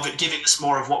of it giving us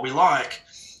more of what we like,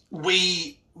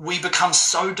 we become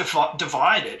so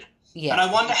divided. And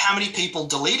I wonder how many people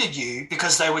deleted you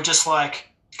because they were just like,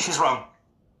 she's wrong.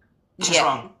 She's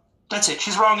wrong. That's it.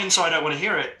 She's wrong, and so I don't want to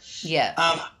hear it.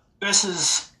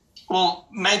 Versus, well,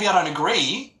 maybe I don't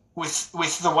agree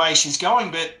with the way she's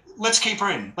going, but let's keep her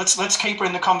in. Let's keep her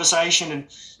in the conversation and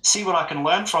see what I can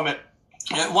learn from it.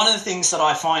 You know, one of the things that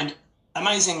I find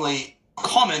amazingly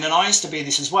common, and I used to be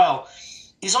this as well,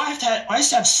 is I used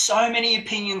to have so many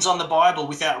opinions on the Bible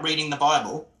without reading the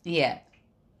Bible. Yeah.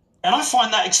 And I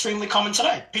find that extremely common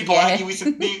today. People argue with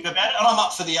me about it, and I'm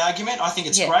up for the argument. I think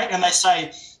it's great. And they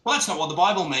say, well, that's not what the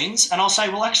Bible means. And I'll say,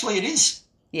 well, actually it is.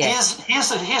 Yeah.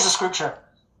 Here's a scripture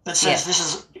that says this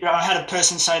is, I had a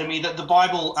person say to me that the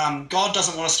Bible, God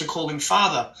doesn't want us to call him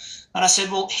Father. And I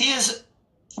said, well, here's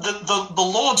the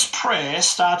Lord's Prayer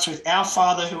starts with our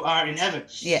Father who art in heaven.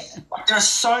 Yeah. There are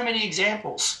so many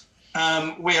examples.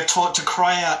 We are taught to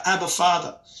cry out, Abba,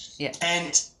 Father. Yeah.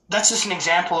 And that's just an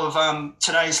example of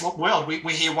today's world.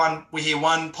 We hear one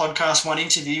podcast, one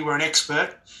interview, we're an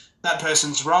expert. That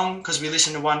person's wrong because we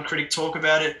listen to one critic talk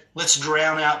about it. Let's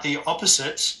drown out the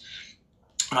opposites.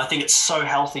 And I think it's so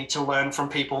healthy to learn from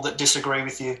people that disagree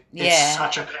with you. It's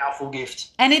such a powerful gift.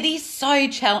 And it is so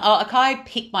challenging. Like I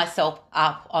pick myself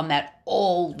up on that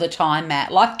all the time,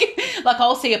 Matt. Like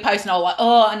I'll see a post and I'll like,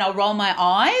 and I'll roll my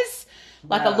eyes.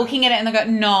 Like I'm looking at it and I go,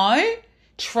 no.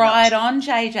 Try it on,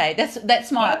 JJ.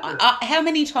 That's my. How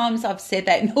many times I've said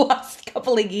that in the last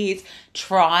couple of years?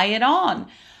 Try it on,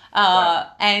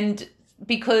 and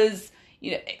because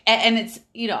and it's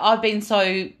I've been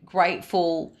so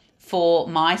grateful for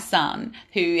my son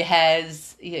who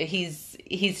has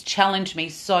he's challenged me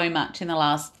so much in the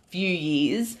last few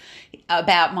years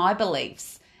about my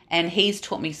beliefs, and he's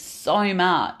taught me so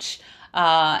much,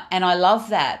 and I love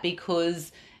that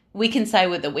because. We can say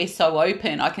that we're so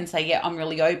open. I can say, I'm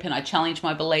really open. I challenge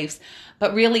my beliefs.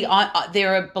 But really,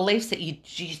 there are beliefs that you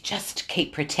just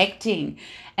keep protecting.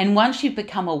 And once you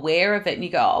become aware of it and you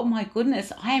go, oh, my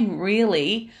goodness, I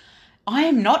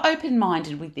am not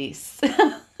open-minded with this.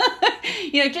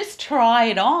 Just try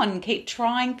it on. Keep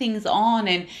trying things on.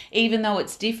 And even though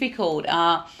it's difficult,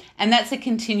 and that's a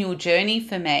continual journey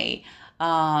for me,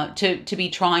 to be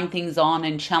trying things on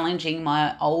and challenging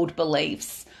my old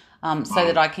beliefs. So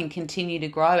that I can continue to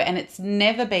grow. And it's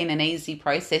never been an easy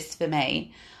process for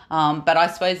me. But I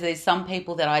suppose there's some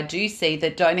people that I do see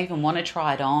that don't even want to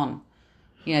try it on.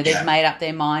 They've made up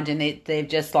their mind and they're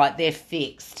just like, they're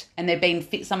fixed. And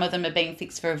some of them have been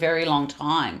fixed for a very long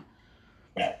time.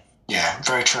 Yeah,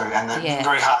 very true. And they're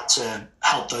very hard to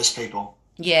help those people.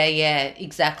 Yeah,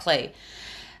 exactly.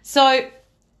 So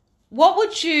what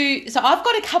would you... So I've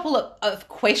got a couple of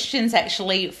questions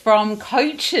actually from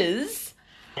coaches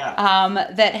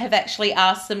that have actually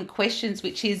asked some questions,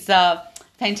 which is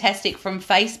fantastic, from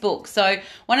Facebook. So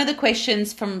one of the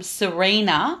questions from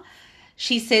Serena,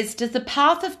 she says, does the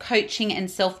path of coaching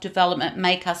and self-development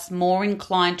make us more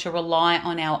inclined to rely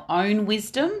on our own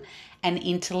wisdom and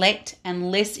intellect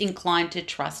and less inclined to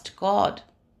trust God?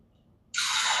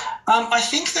 I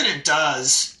think that it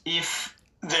does if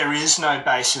there is no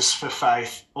basis for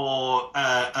faith or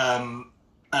a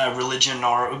religion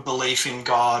or a belief in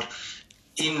God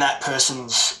in that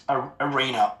person's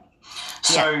arena.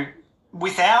 So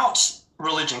without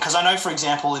religion, because I know, for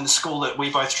example, in the school that we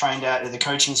both trained at the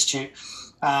Coaching Institute,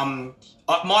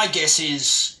 my guess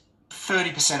is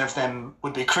 30% of them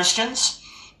would be Christians,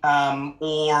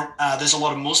 or there's a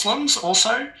lot of Muslims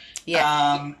also.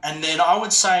 And then I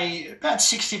would say about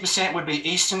 60% would be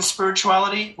Eastern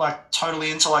spirituality, like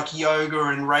totally into like yoga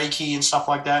and Reiki and stuff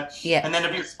like that. And then a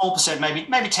bit 4%, maybe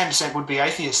 10% would be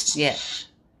atheists.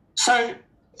 So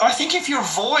I think if you're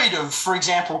void of, for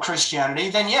example,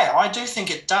 Christianity, then I do think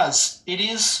it does. It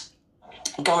is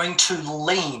going to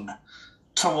lean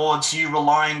towards you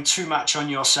relying too much on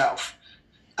yourself.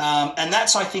 And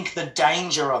that's, I think, the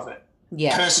danger of it.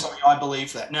 Yeah. Personally, I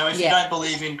believe that. Now, if you Yeah. don't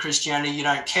believe in Christianity, you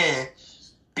don't care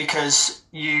because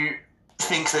you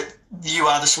think that you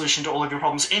are the solution to all of your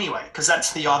problems anyway, because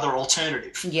that's the other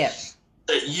alternative. Yeah.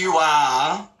 That you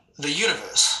are the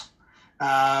universe,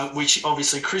 which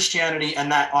obviously Christianity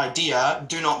and that idea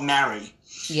do not marry.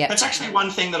 Yeah. That's actually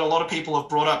one thing that a lot of people have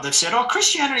brought up. They've said, oh,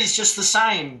 Christianity is just the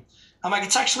same. I'm like,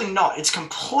 it's actually not. It's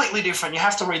completely different. You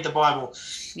have to read the Bible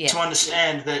to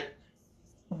understand that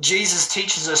Jesus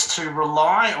teaches us to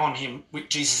rely on him.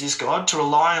 Jesus is God, to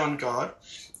rely on God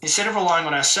instead of relying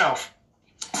on ourselves.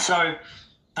 So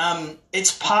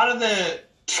it's part of the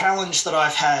challenge that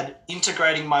I've had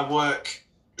integrating my work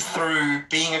through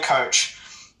being a coach,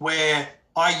 where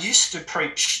I used to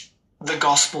preach the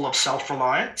gospel of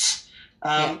self-reliance,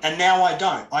 and now I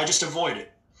don't. I just avoid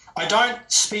it. I don't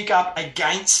speak up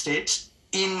against it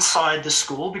inside the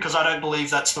school because I don't believe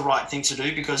that's the right thing to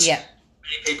do, because many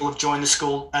people have joined the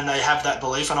school and they have that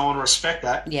belief, and I want to respect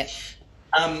that. Yeah.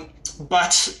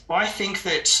 But I think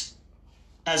that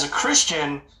as a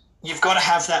Christian, you've got to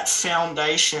have that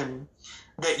foundation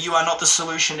that you are not the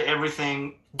solution to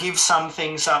everything. Give some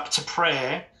things up to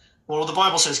prayer, or the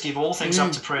Bible says give all things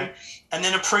up to prayer, and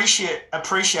then appreciate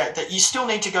that you still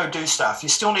need to go do stuff. You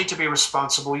still need to be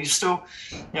responsible. You still,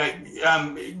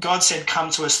 God said,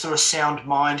 come to us through a sound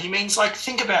mind. He means, like,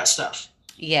 think about stuff.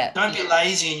 Yeah. Don't be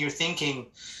lazy in your thinking.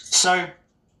 So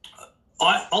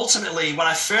ultimately, when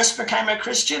I first became a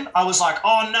Christian, I was like,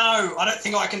 oh no, I don't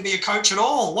think I can be a coach at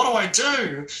all. What do I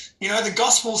do? The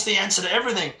gospel's the answer to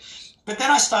everything. But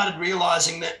then I started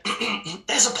realizing that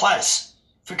there's a place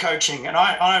for coaching, and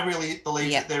I really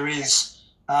believe that there is.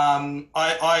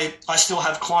 I still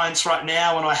have clients right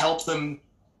now, and I help them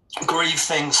grieve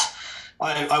things.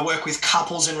 I work with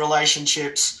couples in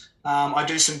relationships. I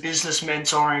do some business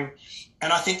mentoring,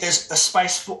 and I think there's a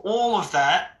space for all of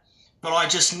that. But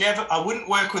I wouldn't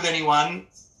work with anyone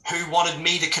who wanted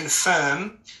me to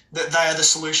confirm that they are the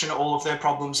solution to all of their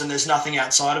problems and there's nothing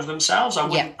outside of themselves.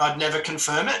 I'd never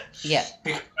confirm it. Yeah.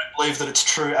 Because I don't believe that it's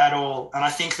true at all. And I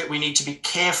think that we need to be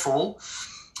careful.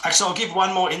 Actually, I'll give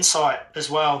one more insight as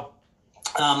well.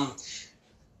 I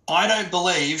don't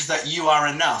believe that you are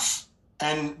enough.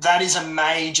 And that is a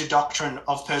major doctrine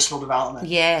of personal development.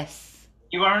 Yes.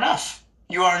 You are enough.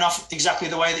 You are enough exactly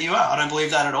the way that you are. I don't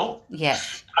believe that at all. Yeah.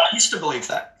 I used to believe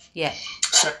that. Yeah.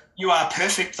 So you are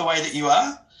perfect the way that you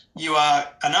are. You are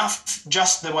enough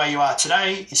just the way you are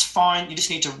today is fine. You just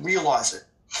need to realize it.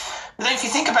 But then if you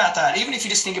think about that, even if you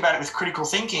just think about it with critical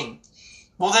thinking,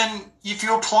 well then if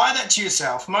you apply that to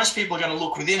yourself, most people are going to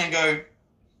look within and go,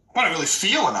 I don't really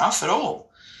feel enough at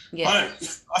all. Yeah.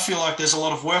 I feel like there's a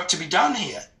lot of work to be done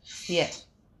here. Yeah.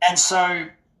 And so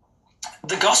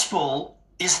the gospel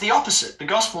is the opposite. The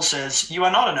gospel says you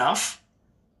are not enough,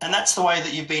 and that's the way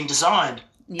that you've been designed.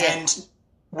 Yeah. And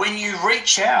when you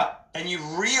reach out and you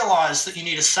realize that you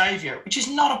need a savior, which is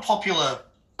not a popular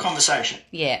conversation.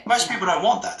 Yeah. Most people don't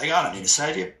want that. They go, I don't need a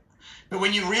savior. But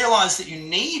when you realize that you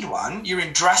need one, you're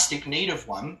in drastic need of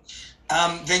one,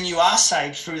 then you are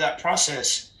saved through that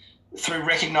process, through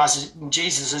recognizing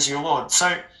Jesus as your Lord.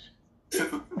 So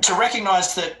to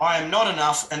recognize that I am not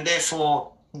enough, and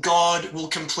therefore God will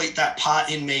complete that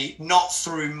part in me, not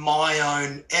through my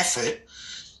own effort.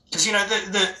 Because,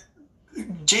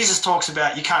 Jesus talks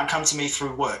about you can't come to me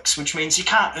through works, which means you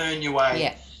can't earn your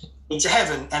way into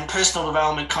heaven. And personal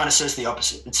development kind of says the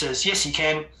opposite. It says, yes, you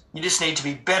can. You just need to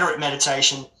be better at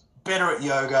meditation, better at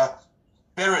yoga,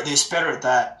 better at this, better at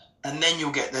that, and then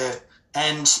you'll get there.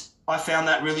 And I found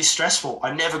that really stressful.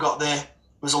 I never got there.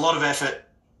 It was a lot of effort.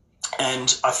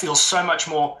 And I feel so much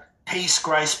more peace,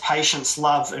 grace, patience,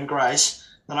 love, and grace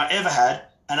than I ever had.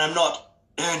 And I'm not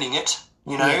earning it.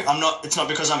 It's not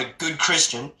because I'm a good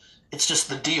Christian. It's just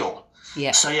the deal.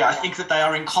 Yeah. So, I think that they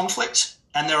are in conflict,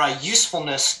 and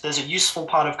there's a useful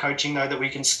part of coaching, though, that we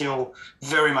can still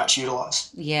very much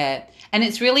utilize. Yeah. And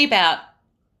it's really about,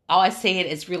 I see it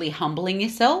as really humbling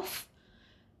yourself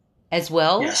as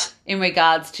well. Yes. In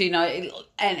regards to,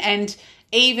 and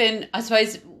even, I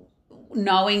suppose,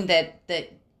 knowing that,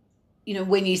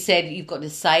 when you said you've got a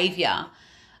savior,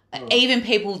 even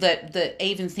people that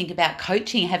even think about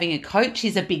coaching, having a coach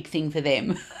is a big thing for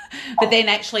them. But then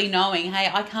actually knowing, hey,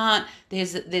 I can't,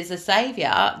 there's a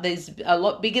savior, there's a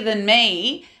lot bigger than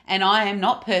me, and I am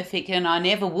not perfect, and I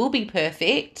never will be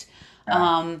perfect.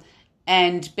 And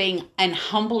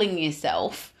humbling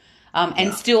yourself, and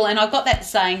I've got that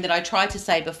saying that I tried to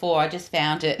say before, I just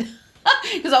found it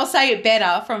because I'll say it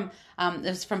better from, it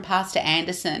was from Pastor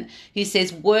Anderson, who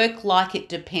says, work like it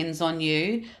depends on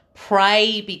you,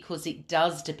 pray because it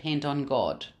does depend on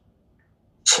God.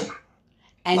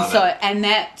 And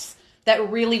that's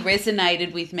that really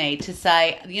resonated with me, to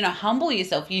say, humble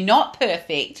yourself. You're not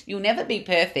perfect. You'll never be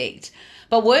perfect.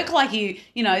 But work like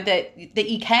that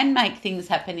you can make things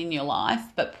happen in your life,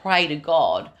 but pray to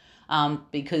God,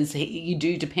 because you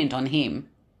do depend on him.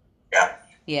 Yeah.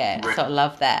 Yeah, so I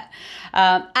love that.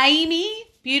 Amy,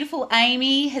 beautiful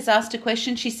Amy, has asked a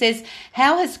question. She says,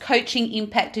 how has coaching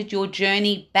impacted your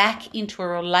journey back into a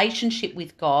relationship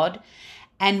with God,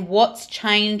 and what's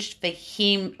changed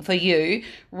for you,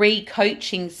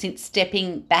 re-coaching since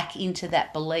stepping back into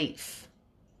that belief?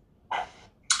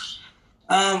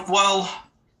 Well,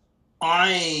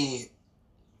 I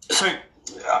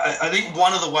think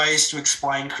one of the ways to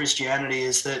explain Christianity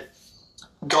is that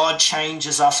God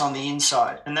changes us on the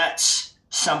inside, and that's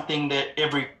something that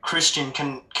every Christian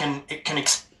can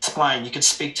explain. You could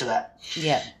speak to that.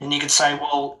 Yeah. And you could say,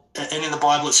 well, and in the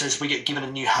Bible it says we get given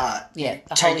a new heart. Yeah.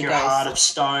 Take your heart of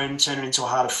stone, turn it into a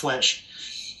heart of flesh.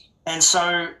 And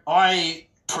so I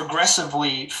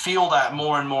progressively feel that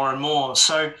more and more and more.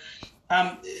 So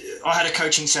I had a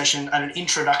coaching session, an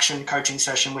introduction coaching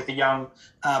session with a young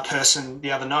person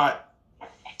the other night.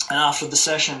 And after the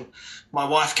session, my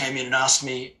wife came in and asked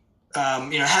me,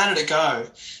 how did it go?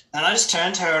 And I just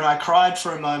turned to her and I cried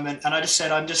for a moment, and I just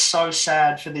said, I'm just so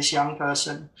sad for this young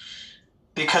person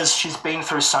because she's been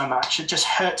through so much. It just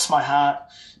hurts my heart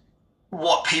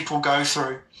what people go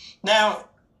through. Now,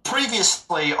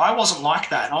 previously, I wasn't like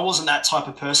that. I wasn't that type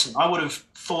of person. I would have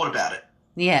thought about it.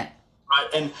 Yeah. Right?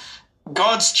 And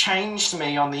God's changed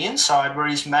me on the inside, where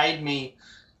he's made me,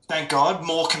 thank God,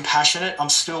 more compassionate. I'm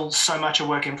still so much a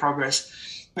work in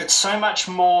progress, but so much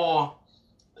more,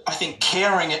 I think,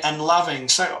 caring and loving.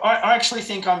 So I actually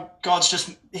think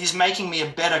he's making me a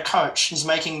better coach. He's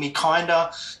making me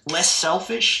kinder, less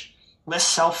selfish, less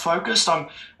self-focused. I'm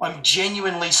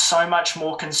genuinely so much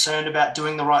more concerned about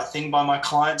doing the right thing by my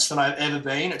clients than I've ever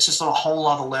been. It's just on a whole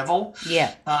other level.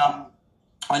 Yeah.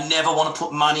 I never want to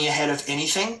put money ahead of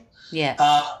anything. Yeah.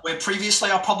 Where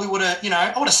previously I probably would have,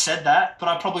 I would have said that, but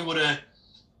I probably would have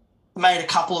made a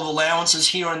couple of allowances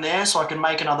here and there so I can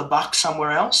make another buck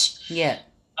somewhere else. Yeah.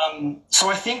 So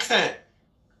I think that,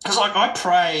 because I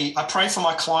pray for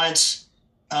my clients,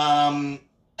 and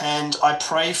I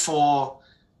pray for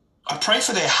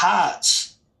their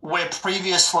hearts, where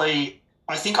previously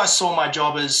I think I saw my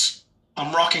job as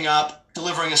I'm rocking up,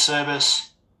 delivering a service,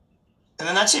 and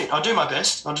then that's it. I do my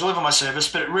best. I deliver my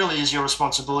service, but it really is your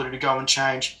responsibility to go and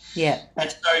change. Yeah.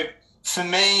 And so for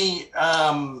me,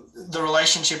 the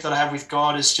relationship that I have with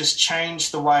God has just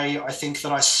changed the way I think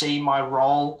that I see my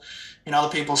role in other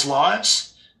people's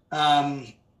lives.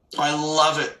 I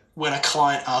love it when a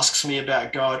client asks me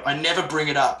about God. I never bring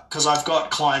it up because I've got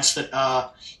clients that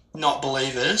are not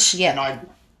believers. Yeah. And I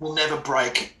will never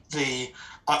break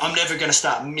I'm never going to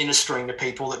start ministering to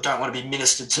people that don't want to be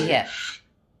ministered to. Yeah.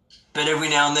 But every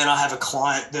now and then I have a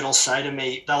client that'll say to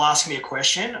me, they'll ask me a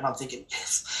question and I'm thinking,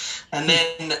 yes. And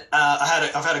then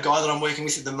I've had a guy that I'm working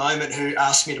with at the moment who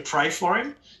asked me to pray for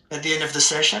him at the end of the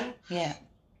session. Yeah.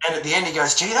 And at the end he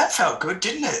goes, gee, that felt good,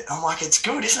 didn't it? I'm like, it's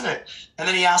good, isn't it? And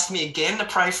then he asked me again to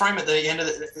pray for him at the end of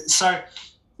so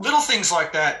little things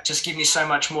like that just give me so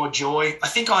much more joy. I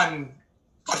think I'm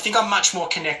much more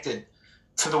connected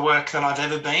to the work than I've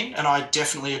ever been, and I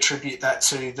definitely attribute that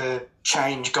to the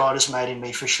change God has made in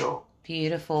me for sure.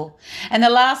 Beautiful. And the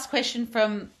last question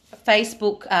from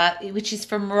Facebook, which is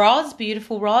from Roz,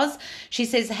 beautiful Roz. She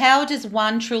says, how does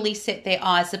one truly set their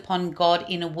eyes upon God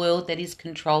in a world that is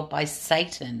controlled by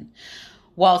Satan?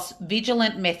 What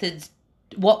vigilant methods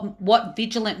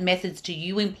do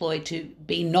you employ to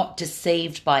be not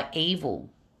deceived by evil?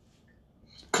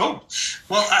 Cool.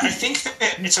 Well, I think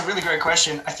that it's a really great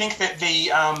question. I think that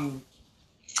the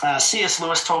C.S.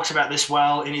 Lewis talks about this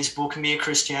well in his book, Mere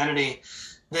Christianity,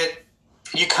 that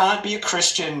you can't be a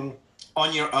Christian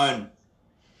on your own.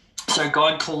 So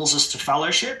God calls us to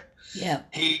fellowship. Yeah.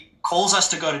 He calls us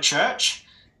to go to church,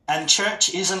 and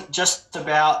church isn't just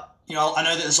about, I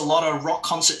know that there's a lot of rock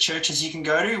concert churches you can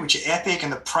go to, which are epic,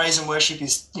 and the praise and worship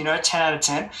is, 10 out of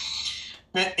 10.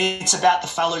 But it's about the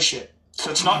fellowship. So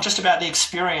it's not just about the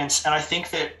experience, and I think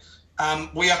that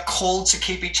we are called to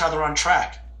keep each other on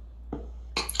track.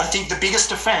 I think the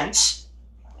biggest offense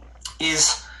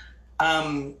is,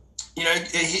 God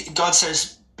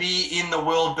says, be in the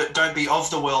world but don't be of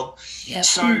the world. Yep.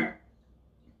 So,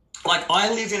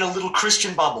 I live in a little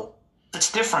Christian bubble.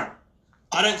 It's different.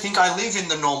 I don't think I live in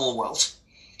the normal world.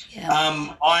 Yeah.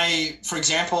 For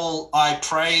example, I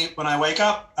pray when I wake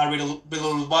up. I read a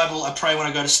little of the Bible. I pray when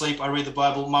I go to sleep. I read the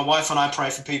Bible. My wife and I pray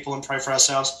for people and pray for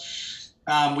ourselves.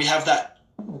 We have that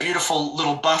beautiful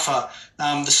little buffer.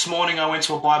 This morning I went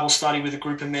to a Bible study with a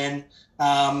group of men.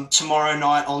 Tomorrow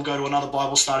night, I'll go to another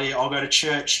Bible study. I'll go to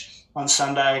church on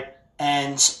Sunday,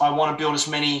 and I want to build as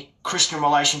many Christian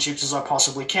relationships as I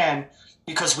possibly can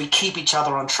because we keep each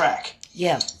other on track.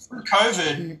 Yeah. Through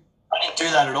COVID, I didn't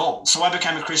do that at all. So I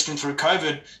became a Christian through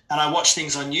COVID, and I watched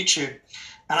things on YouTube,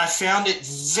 and I found it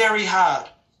very hard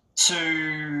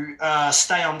to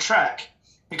stay on track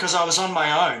because I was on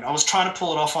my own. I was trying to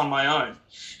pull it off on my own,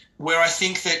 where I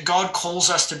think that God calls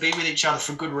us to be with each other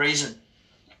for good reason,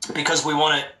 because we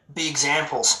want to be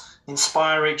examples,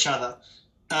 inspire each other,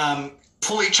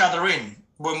 pull each other in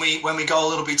when we go a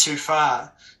little bit too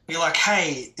far. Be like,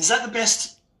 hey, is that the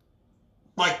best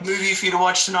movie for you to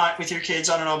watch tonight with your kids?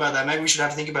 I don't know about that. Maybe we should have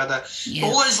to think about that. Yeah.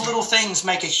 All those little things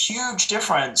make a huge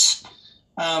difference.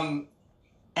 And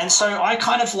so I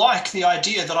kind of like the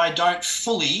idea that I don't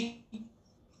fully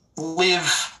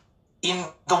live in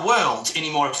the world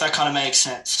anymore, if that kind of makes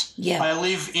sense. Yeah. I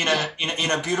live in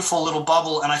a beautiful little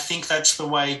bubble, and I think that's the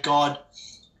way God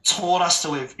taught us to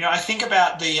live. I think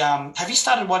about the have you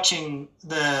started watching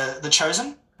The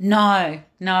Chosen? No,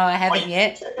 I haven't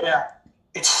yet. Yeah.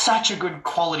 It's such a good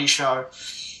quality show.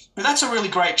 But that's a really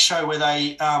great show where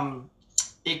they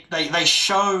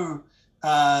show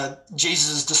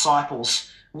Jesus' disciples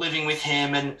living with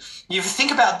him, and you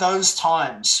think about those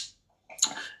times.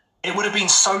 It would have been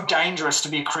so dangerous to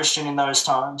be a Christian in those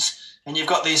times. And you've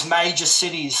got these major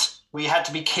cities where you had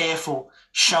to be careful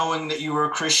showing that you were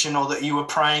a Christian or that you were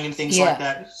praying and things like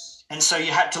that. And so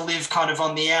you had to live kind of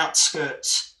on the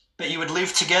outskirts, but you would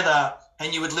live together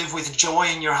and you would live with joy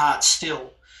in your heart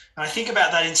still. And I think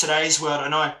about that in today's world.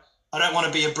 And I don't want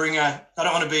to be I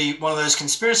don't want to be one of those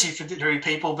conspiracy theory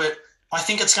people, but I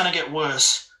think it's going to get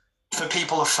worse for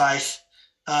people of faith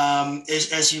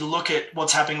as you look at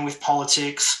what's happening with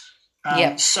politics.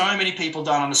 So many people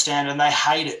don't understand, and they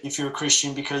hate it if you're a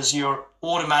Christian because you're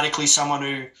automatically someone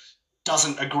who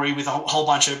doesn't agree with a whole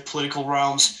bunch of political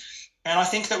realms. And I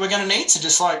think that we're going to need to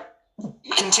just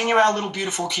continue our little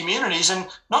beautiful communities and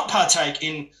not partake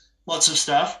in lots of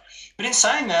stuff. But in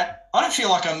saying that, I don't feel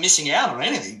like I'm missing out on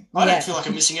anything. I don't feel like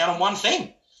I'm missing out on one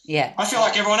thing. Yeah. I feel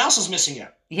like everyone else is missing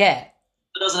out. Yeah.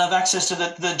 That doesn't have access to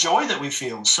the joy that we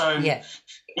feel. So,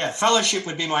 fellowship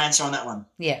would be my answer on that one.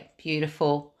 Yeah,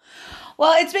 beautiful.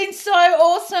 Well, it's been so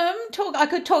awesome. I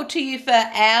could talk to you for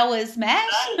hours, Matt.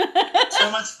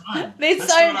 So much fun. There's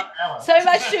so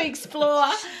much to explore.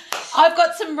 I've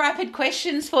got some rapid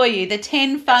questions for you, the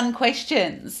 10 fun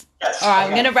questions. Yes. All right,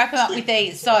 I'm going to wrap them up with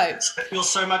these. So I feel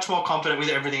so much more confident with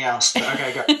everything else.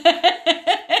 Okay, go.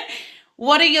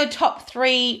 What are your top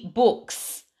 3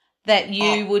 books that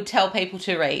you would tell people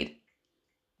to read?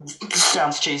 This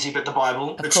sounds cheesy, but the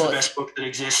Bible. It's the best book that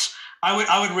exists.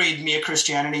 I would read Mere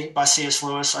Christianity by C.S.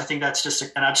 Lewis. I think that's just an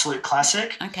absolute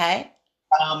classic. Okay.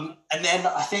 And then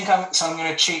I think I'm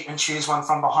going to cheat and choose one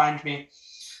from behind me.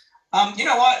 You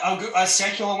know what? A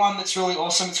secular one that's really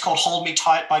awesome. It's called Hold Me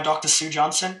Tight by Dr. Sue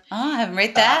Johnson. Oh, I haven't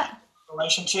read that.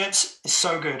 Relationships is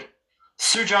so good.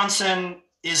 Sue Johnson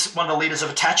is one of the leaders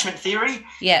of attachment theory.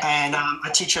 Yeah. And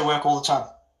I teach her work all the time.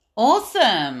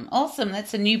 Awesome.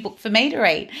 That's a new book for me to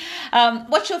read.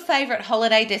 What's your favourite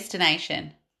holiday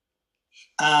destination?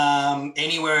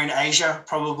 Anywhere in Asia,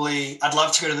 probably. I'd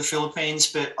love to go to the Philippines,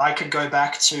 but I could go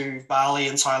back to Bali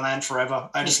and Thailand forever.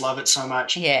 I just love it so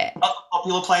much. Yeah. Not the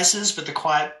popular places, but the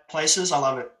quiet places, I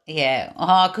love it. Yeah. Oh,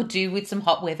 I could do with some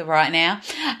hot weather right now.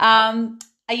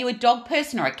 Are you a dog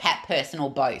person or a cat person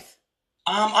or both?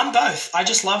 I'm both. I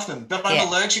just love them, but I'm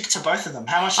allergic to both of them.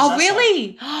 How much does that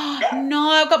really? Yeah. No,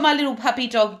 I've got my little puppy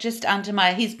dog just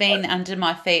he's been under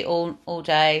my feet all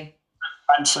day.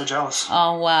 I'm so jealous.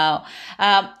 Oh, wow.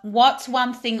 What's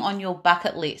one thing on your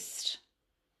bucket list?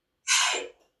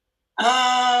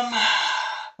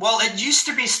 Well, it used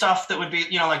to be stuff that would be,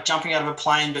 like jumping out of a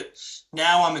plane, but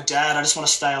now I'm a dad. I just want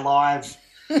to stay alive.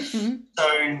 So,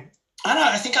 I don't know.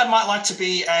 I think I might like to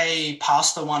be a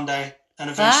pastor one day and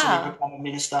eventually become a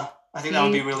minister. I think that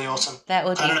would be really awesome. That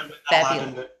would be fabulous.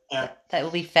 Happen, but yeah. That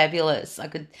would be fabulous. I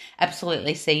could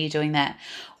absolutely see you doing that.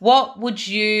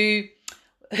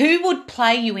 Who would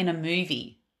play you in a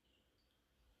movie?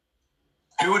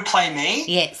 Who would play me?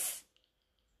 Yes.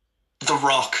 The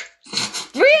Rock.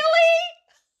 Really?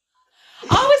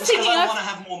 I was thinking I want to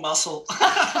have more muscle.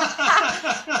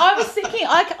 I was thinking,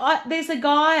 there's a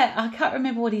guy, I can't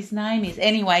remember what his name is.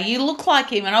 Anyway, you look like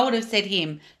him, and I would have said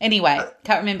him. Anyway,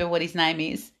 can't remember what his name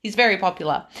is. He's very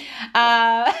popular.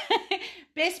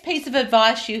 Best piece of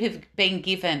advice you have been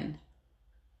given?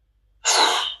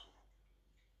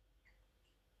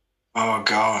 Oh,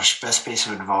 gosh, best piece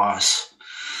of advice.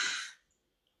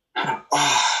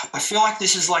 I feel like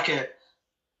this is like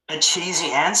a a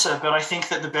cheesy answer, but I think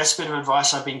that the best bit of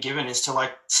advice I've been given is to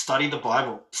like study the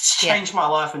Bible. It's changed my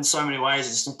life in so many ways.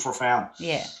 It's still profound.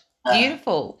 Yeah.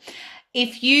 Beautiful.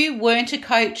 If you weren't a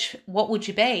coach, what would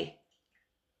you be?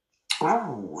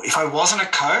 Ooh, if I wasn't a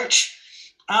coach,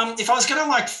 if I was going to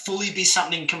like fully be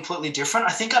something completely different,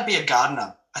 I think I'd be a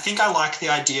gardener. I think I like the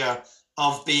idea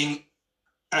of being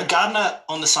a gardener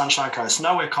on the Sunshine Coast,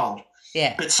 nowhere cold.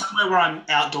 Yeah. But somewhere where I'm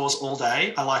outdoors all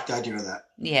day, I like the idea of that.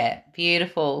 Yeah,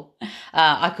 beautiful.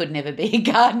 I could never be a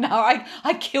gardener.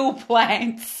 I kill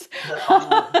plants.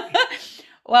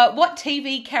 Well, what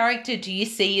TV character do you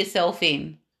see yourself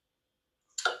in?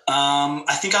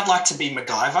 I think I'd like to be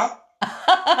MacGyver.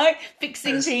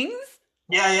 Fixing things?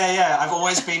 Yeah. I've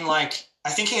always been like, I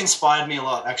think he inspired me a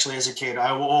lot actually as a kid.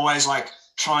 I will always like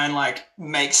try and like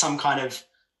make some kind of,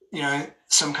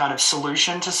 some kind of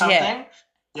solution to something.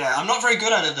 Yeah, I'm not very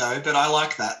good at it though, but I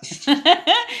like that.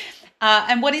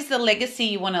 And what is the legacy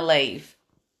you want to leave?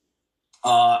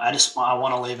 I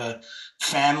want to leave a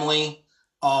family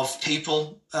of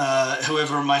people,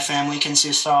 whoever my family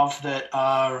consists of, that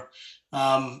are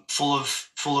full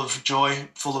of joy,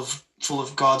 full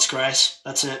of God's grace.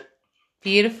 That's it.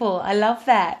 Beautiful. I love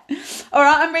that. All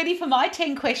right, I'm ready for my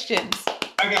 10 questions.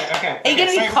 Okay. Are you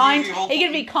going to be kind? Are you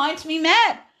going to be kind to me,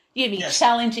 Matt? You're going to be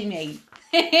challenging me.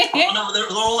 No, they're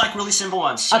all like really simple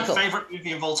ones. So, cool. Favorite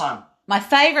movie of all time? My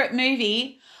favorite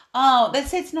movie. Oh,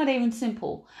 it's not even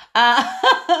simple.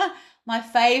 My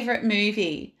favorite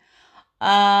movie.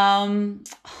 I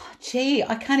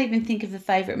can't even think of the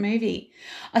favorite movie.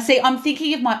 I'm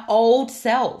thinking of my old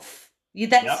self.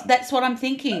 That's what I'm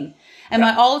thinking. And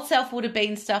my old self would have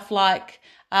been stuff like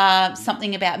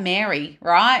something about Mary,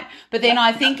 right? But then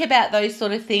I think about those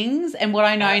sort of things and what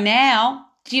I know now.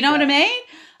 Do you know what I mean?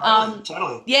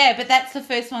 Totally. Yeah, but that's the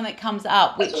first one that comes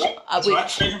up. Which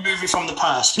favorite movie from the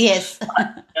past? Yes.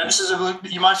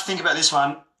 You might think about this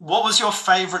one. What was your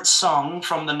favorite song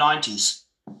from the 90s?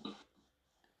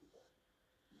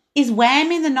 Is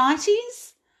Wham in the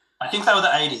 90s? I think they were the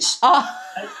 80s. Oh.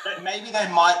 Maybe they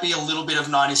might be a little bit of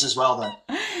 90s as well, though.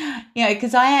 Yeah,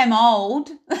 because I am old.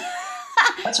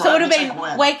 That's so right. it would have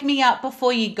been Wake Me Up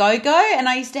Before You Go Go, and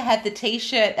I used to have the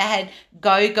T-shirt that had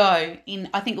Go Go in,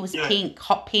 I think it was pink,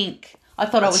 hot pink. I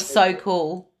thought it was so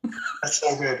cool. That's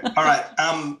so good. All right.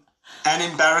 An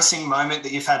embarrassing moment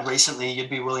that you've had recently you'd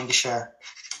be willing to share?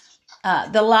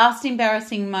 The last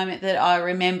embarrassing moment that I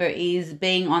remember is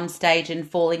being on stage and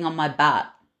falling on my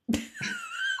butt.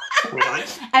 Really?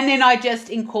 And then I just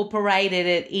incorporated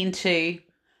it into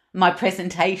my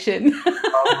presentation.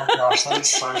 Oh my gosh, that is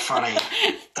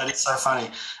so funny.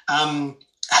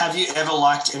 Have you ever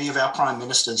liked any of our prime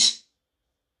ministers?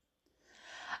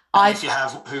 If you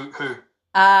have, who?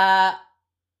 Our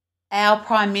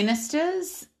prime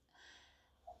ministers?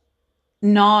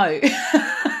 No.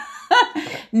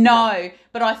 No,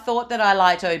 but I thought that I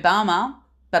liked Obama,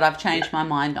 but I've changed my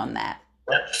mind on that.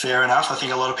 Yep, fair enough. I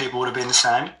think a lot of people would have been the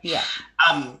same. Yeah.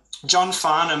 John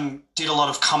Farnham did a lot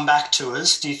of comeback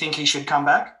tours. Do you think he should come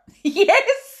back?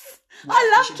 Yes.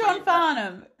 I love John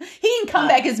Farnham. He can come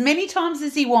back as many times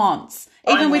as he wants,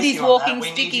 even with his walking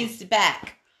stick his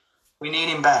back. We need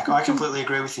him back. I completely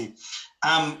agree with you.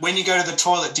 When you go to the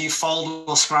toilet, do you fold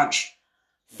or scrunch?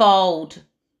 Fold.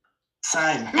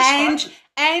 Same.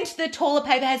 And the toilet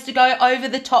paper has to go over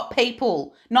the top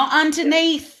people, not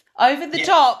underneath, over the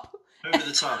top. Over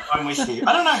the top. I'm with you.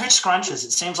 I don't know who scrunches.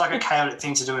 It seems like a chaotic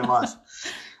thing to do in life.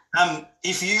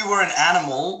 If you were an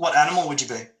animal, what animal would you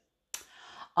be?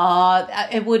 I've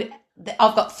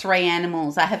got 3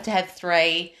 animals. I have to have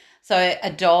 3. So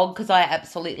a dog, because I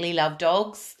absolutely love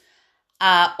dogs,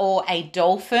 or a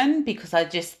dolphin, because I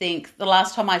just think the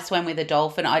last time I swam with a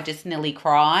dolphin, I just nearly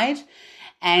cried,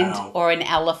 or an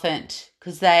elephant,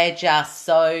 because they're just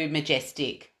so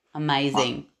majestic,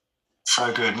 amazing.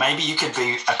 So good. Maybe you could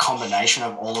be a combination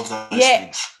of all of those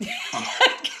things.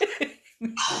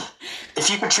 If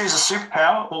you could choose a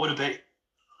superpower, what would it be?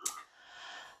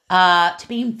 To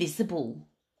be invisible.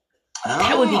 Oh.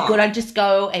 That would be good. I'd just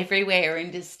go everywhere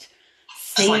and just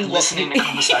see listening to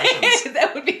conversations.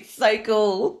 That would be so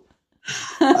cool.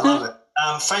 I love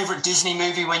it. Favorite Disney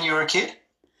movie when you were a kid?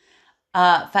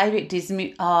 Favorite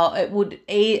Disney? It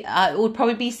would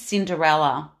probably be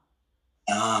Cinderella.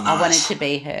 Oh, nice. I wanted to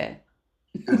be her.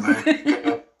 Good move.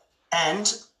 Good.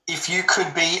 And if you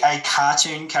could be a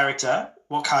cartoon character,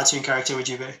 what cartoon character would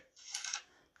you be?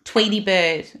 Tweety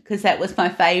Bird, because that was my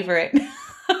favourite.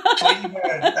 Tweety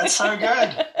Bird, that's so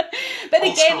good. But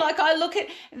again, like I look at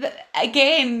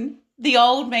the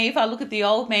old me. If I look at the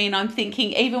old me, and I'm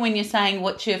thinking, even when you're saying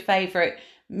what's your favourite,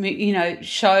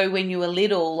 show when you were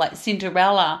little, like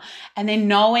Cinderella, and then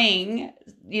knowing,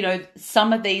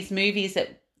 some of these movies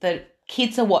that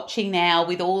kids are watching now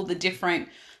with all the different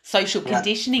social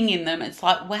conditioning in them, it's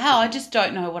like, wow, I just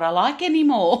don't know what I like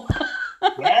anymore.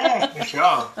 Yeah, for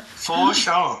sure. For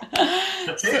sure.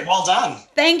 That's it. Well done.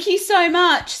 Thank you so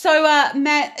much. So,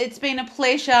 Matt, it's been a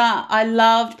pleasure. I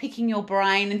loved picking your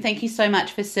brain, and thank you so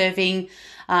much for serving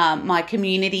my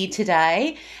community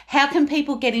today. How can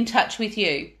people get in touch with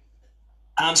you?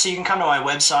 So you can come to my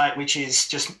website, which is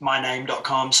just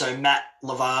myname.com, so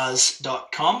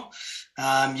mattlavaz.com.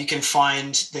 You can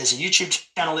find, there's a YouTube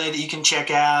channel there that you can check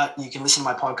out. You can listen to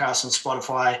my podcast on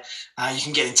Spotify. You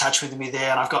can get in touch with me there,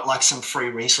 and I've got like some free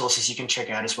resources you can check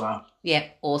out as well. Yeah,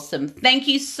 awesome. Thank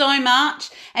you so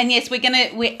much. And yes,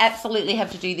 we absolutely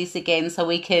have to do this again so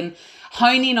we can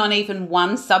hone in on even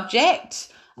one subject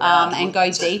and go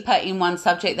deeper in one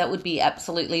subject. That would be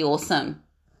absolutely awesome.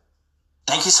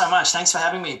 Thank you so much. Thanks for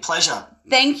having me. Pleasure.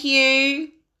 Thank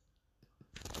you.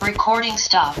 Recording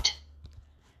stopped.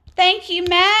 Thank you,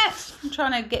 Matt. I'm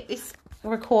trying to get this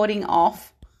recording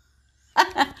off.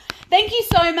 Thank you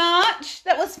so much.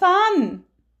 That was fun.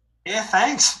 Yeah,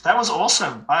 thanks. That was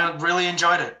awesome. I really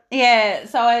enjoyed it. Yeah,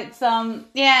 so it's and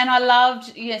I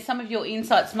loved some of your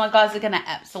insights. My guys are going to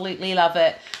absolutely love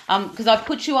it. Because I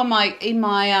put you on in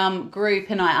my group,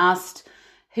 and I asked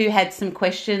who had some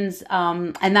questions,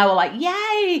 and they were like,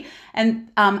 yay! And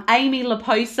Amy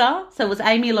Laposa, so it was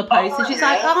Amy Laposa. She's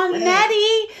like,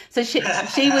 Maddie. So she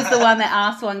was the one that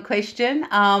asked one question.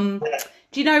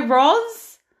 Do you know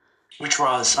Roz? Which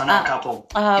Roz? I know a couple.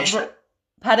 Bishop?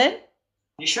 Pardon?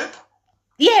 Bishop?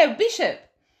 Yeah, Bishop.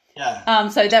 Yeah.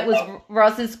 So that was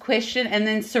Roz's question, and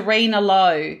then Serena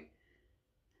Lowe.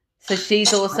 So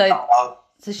she's also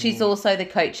the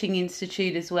Coaching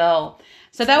Institute as well.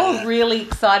 So they were really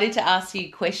excited to ask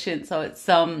you questions. So it's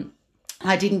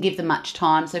I didn't give them much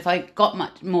time. So if I got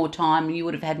much more time, you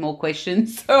would have had more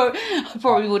questions. So I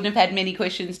probably wouldn't have had many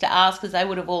questions to ask because they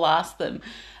would have all asked them.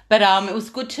 But it was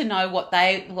good to know what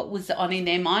was on in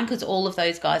their mind, because all of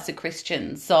those guys are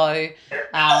Christians. So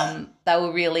they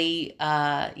were really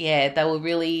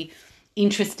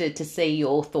interested to see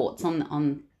your thoughts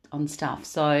on stuff.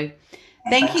 So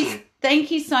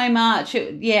Thank you so much.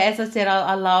 As I said,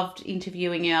 I loved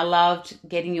interviewing you. I loved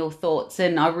getting your thoughts,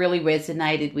 and I really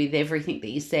resonated with everything that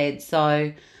you said.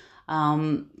 So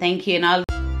thank you. And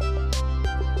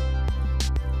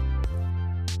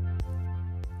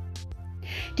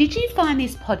did you find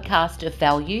this podcast of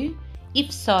value?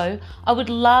 If so, I would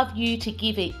love you to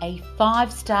give it a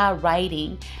 5-star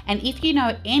rating. And if you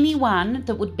know anyone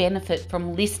that would benefit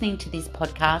from listening to this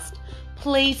podcast,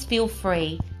 please feel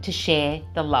free to share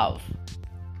the love.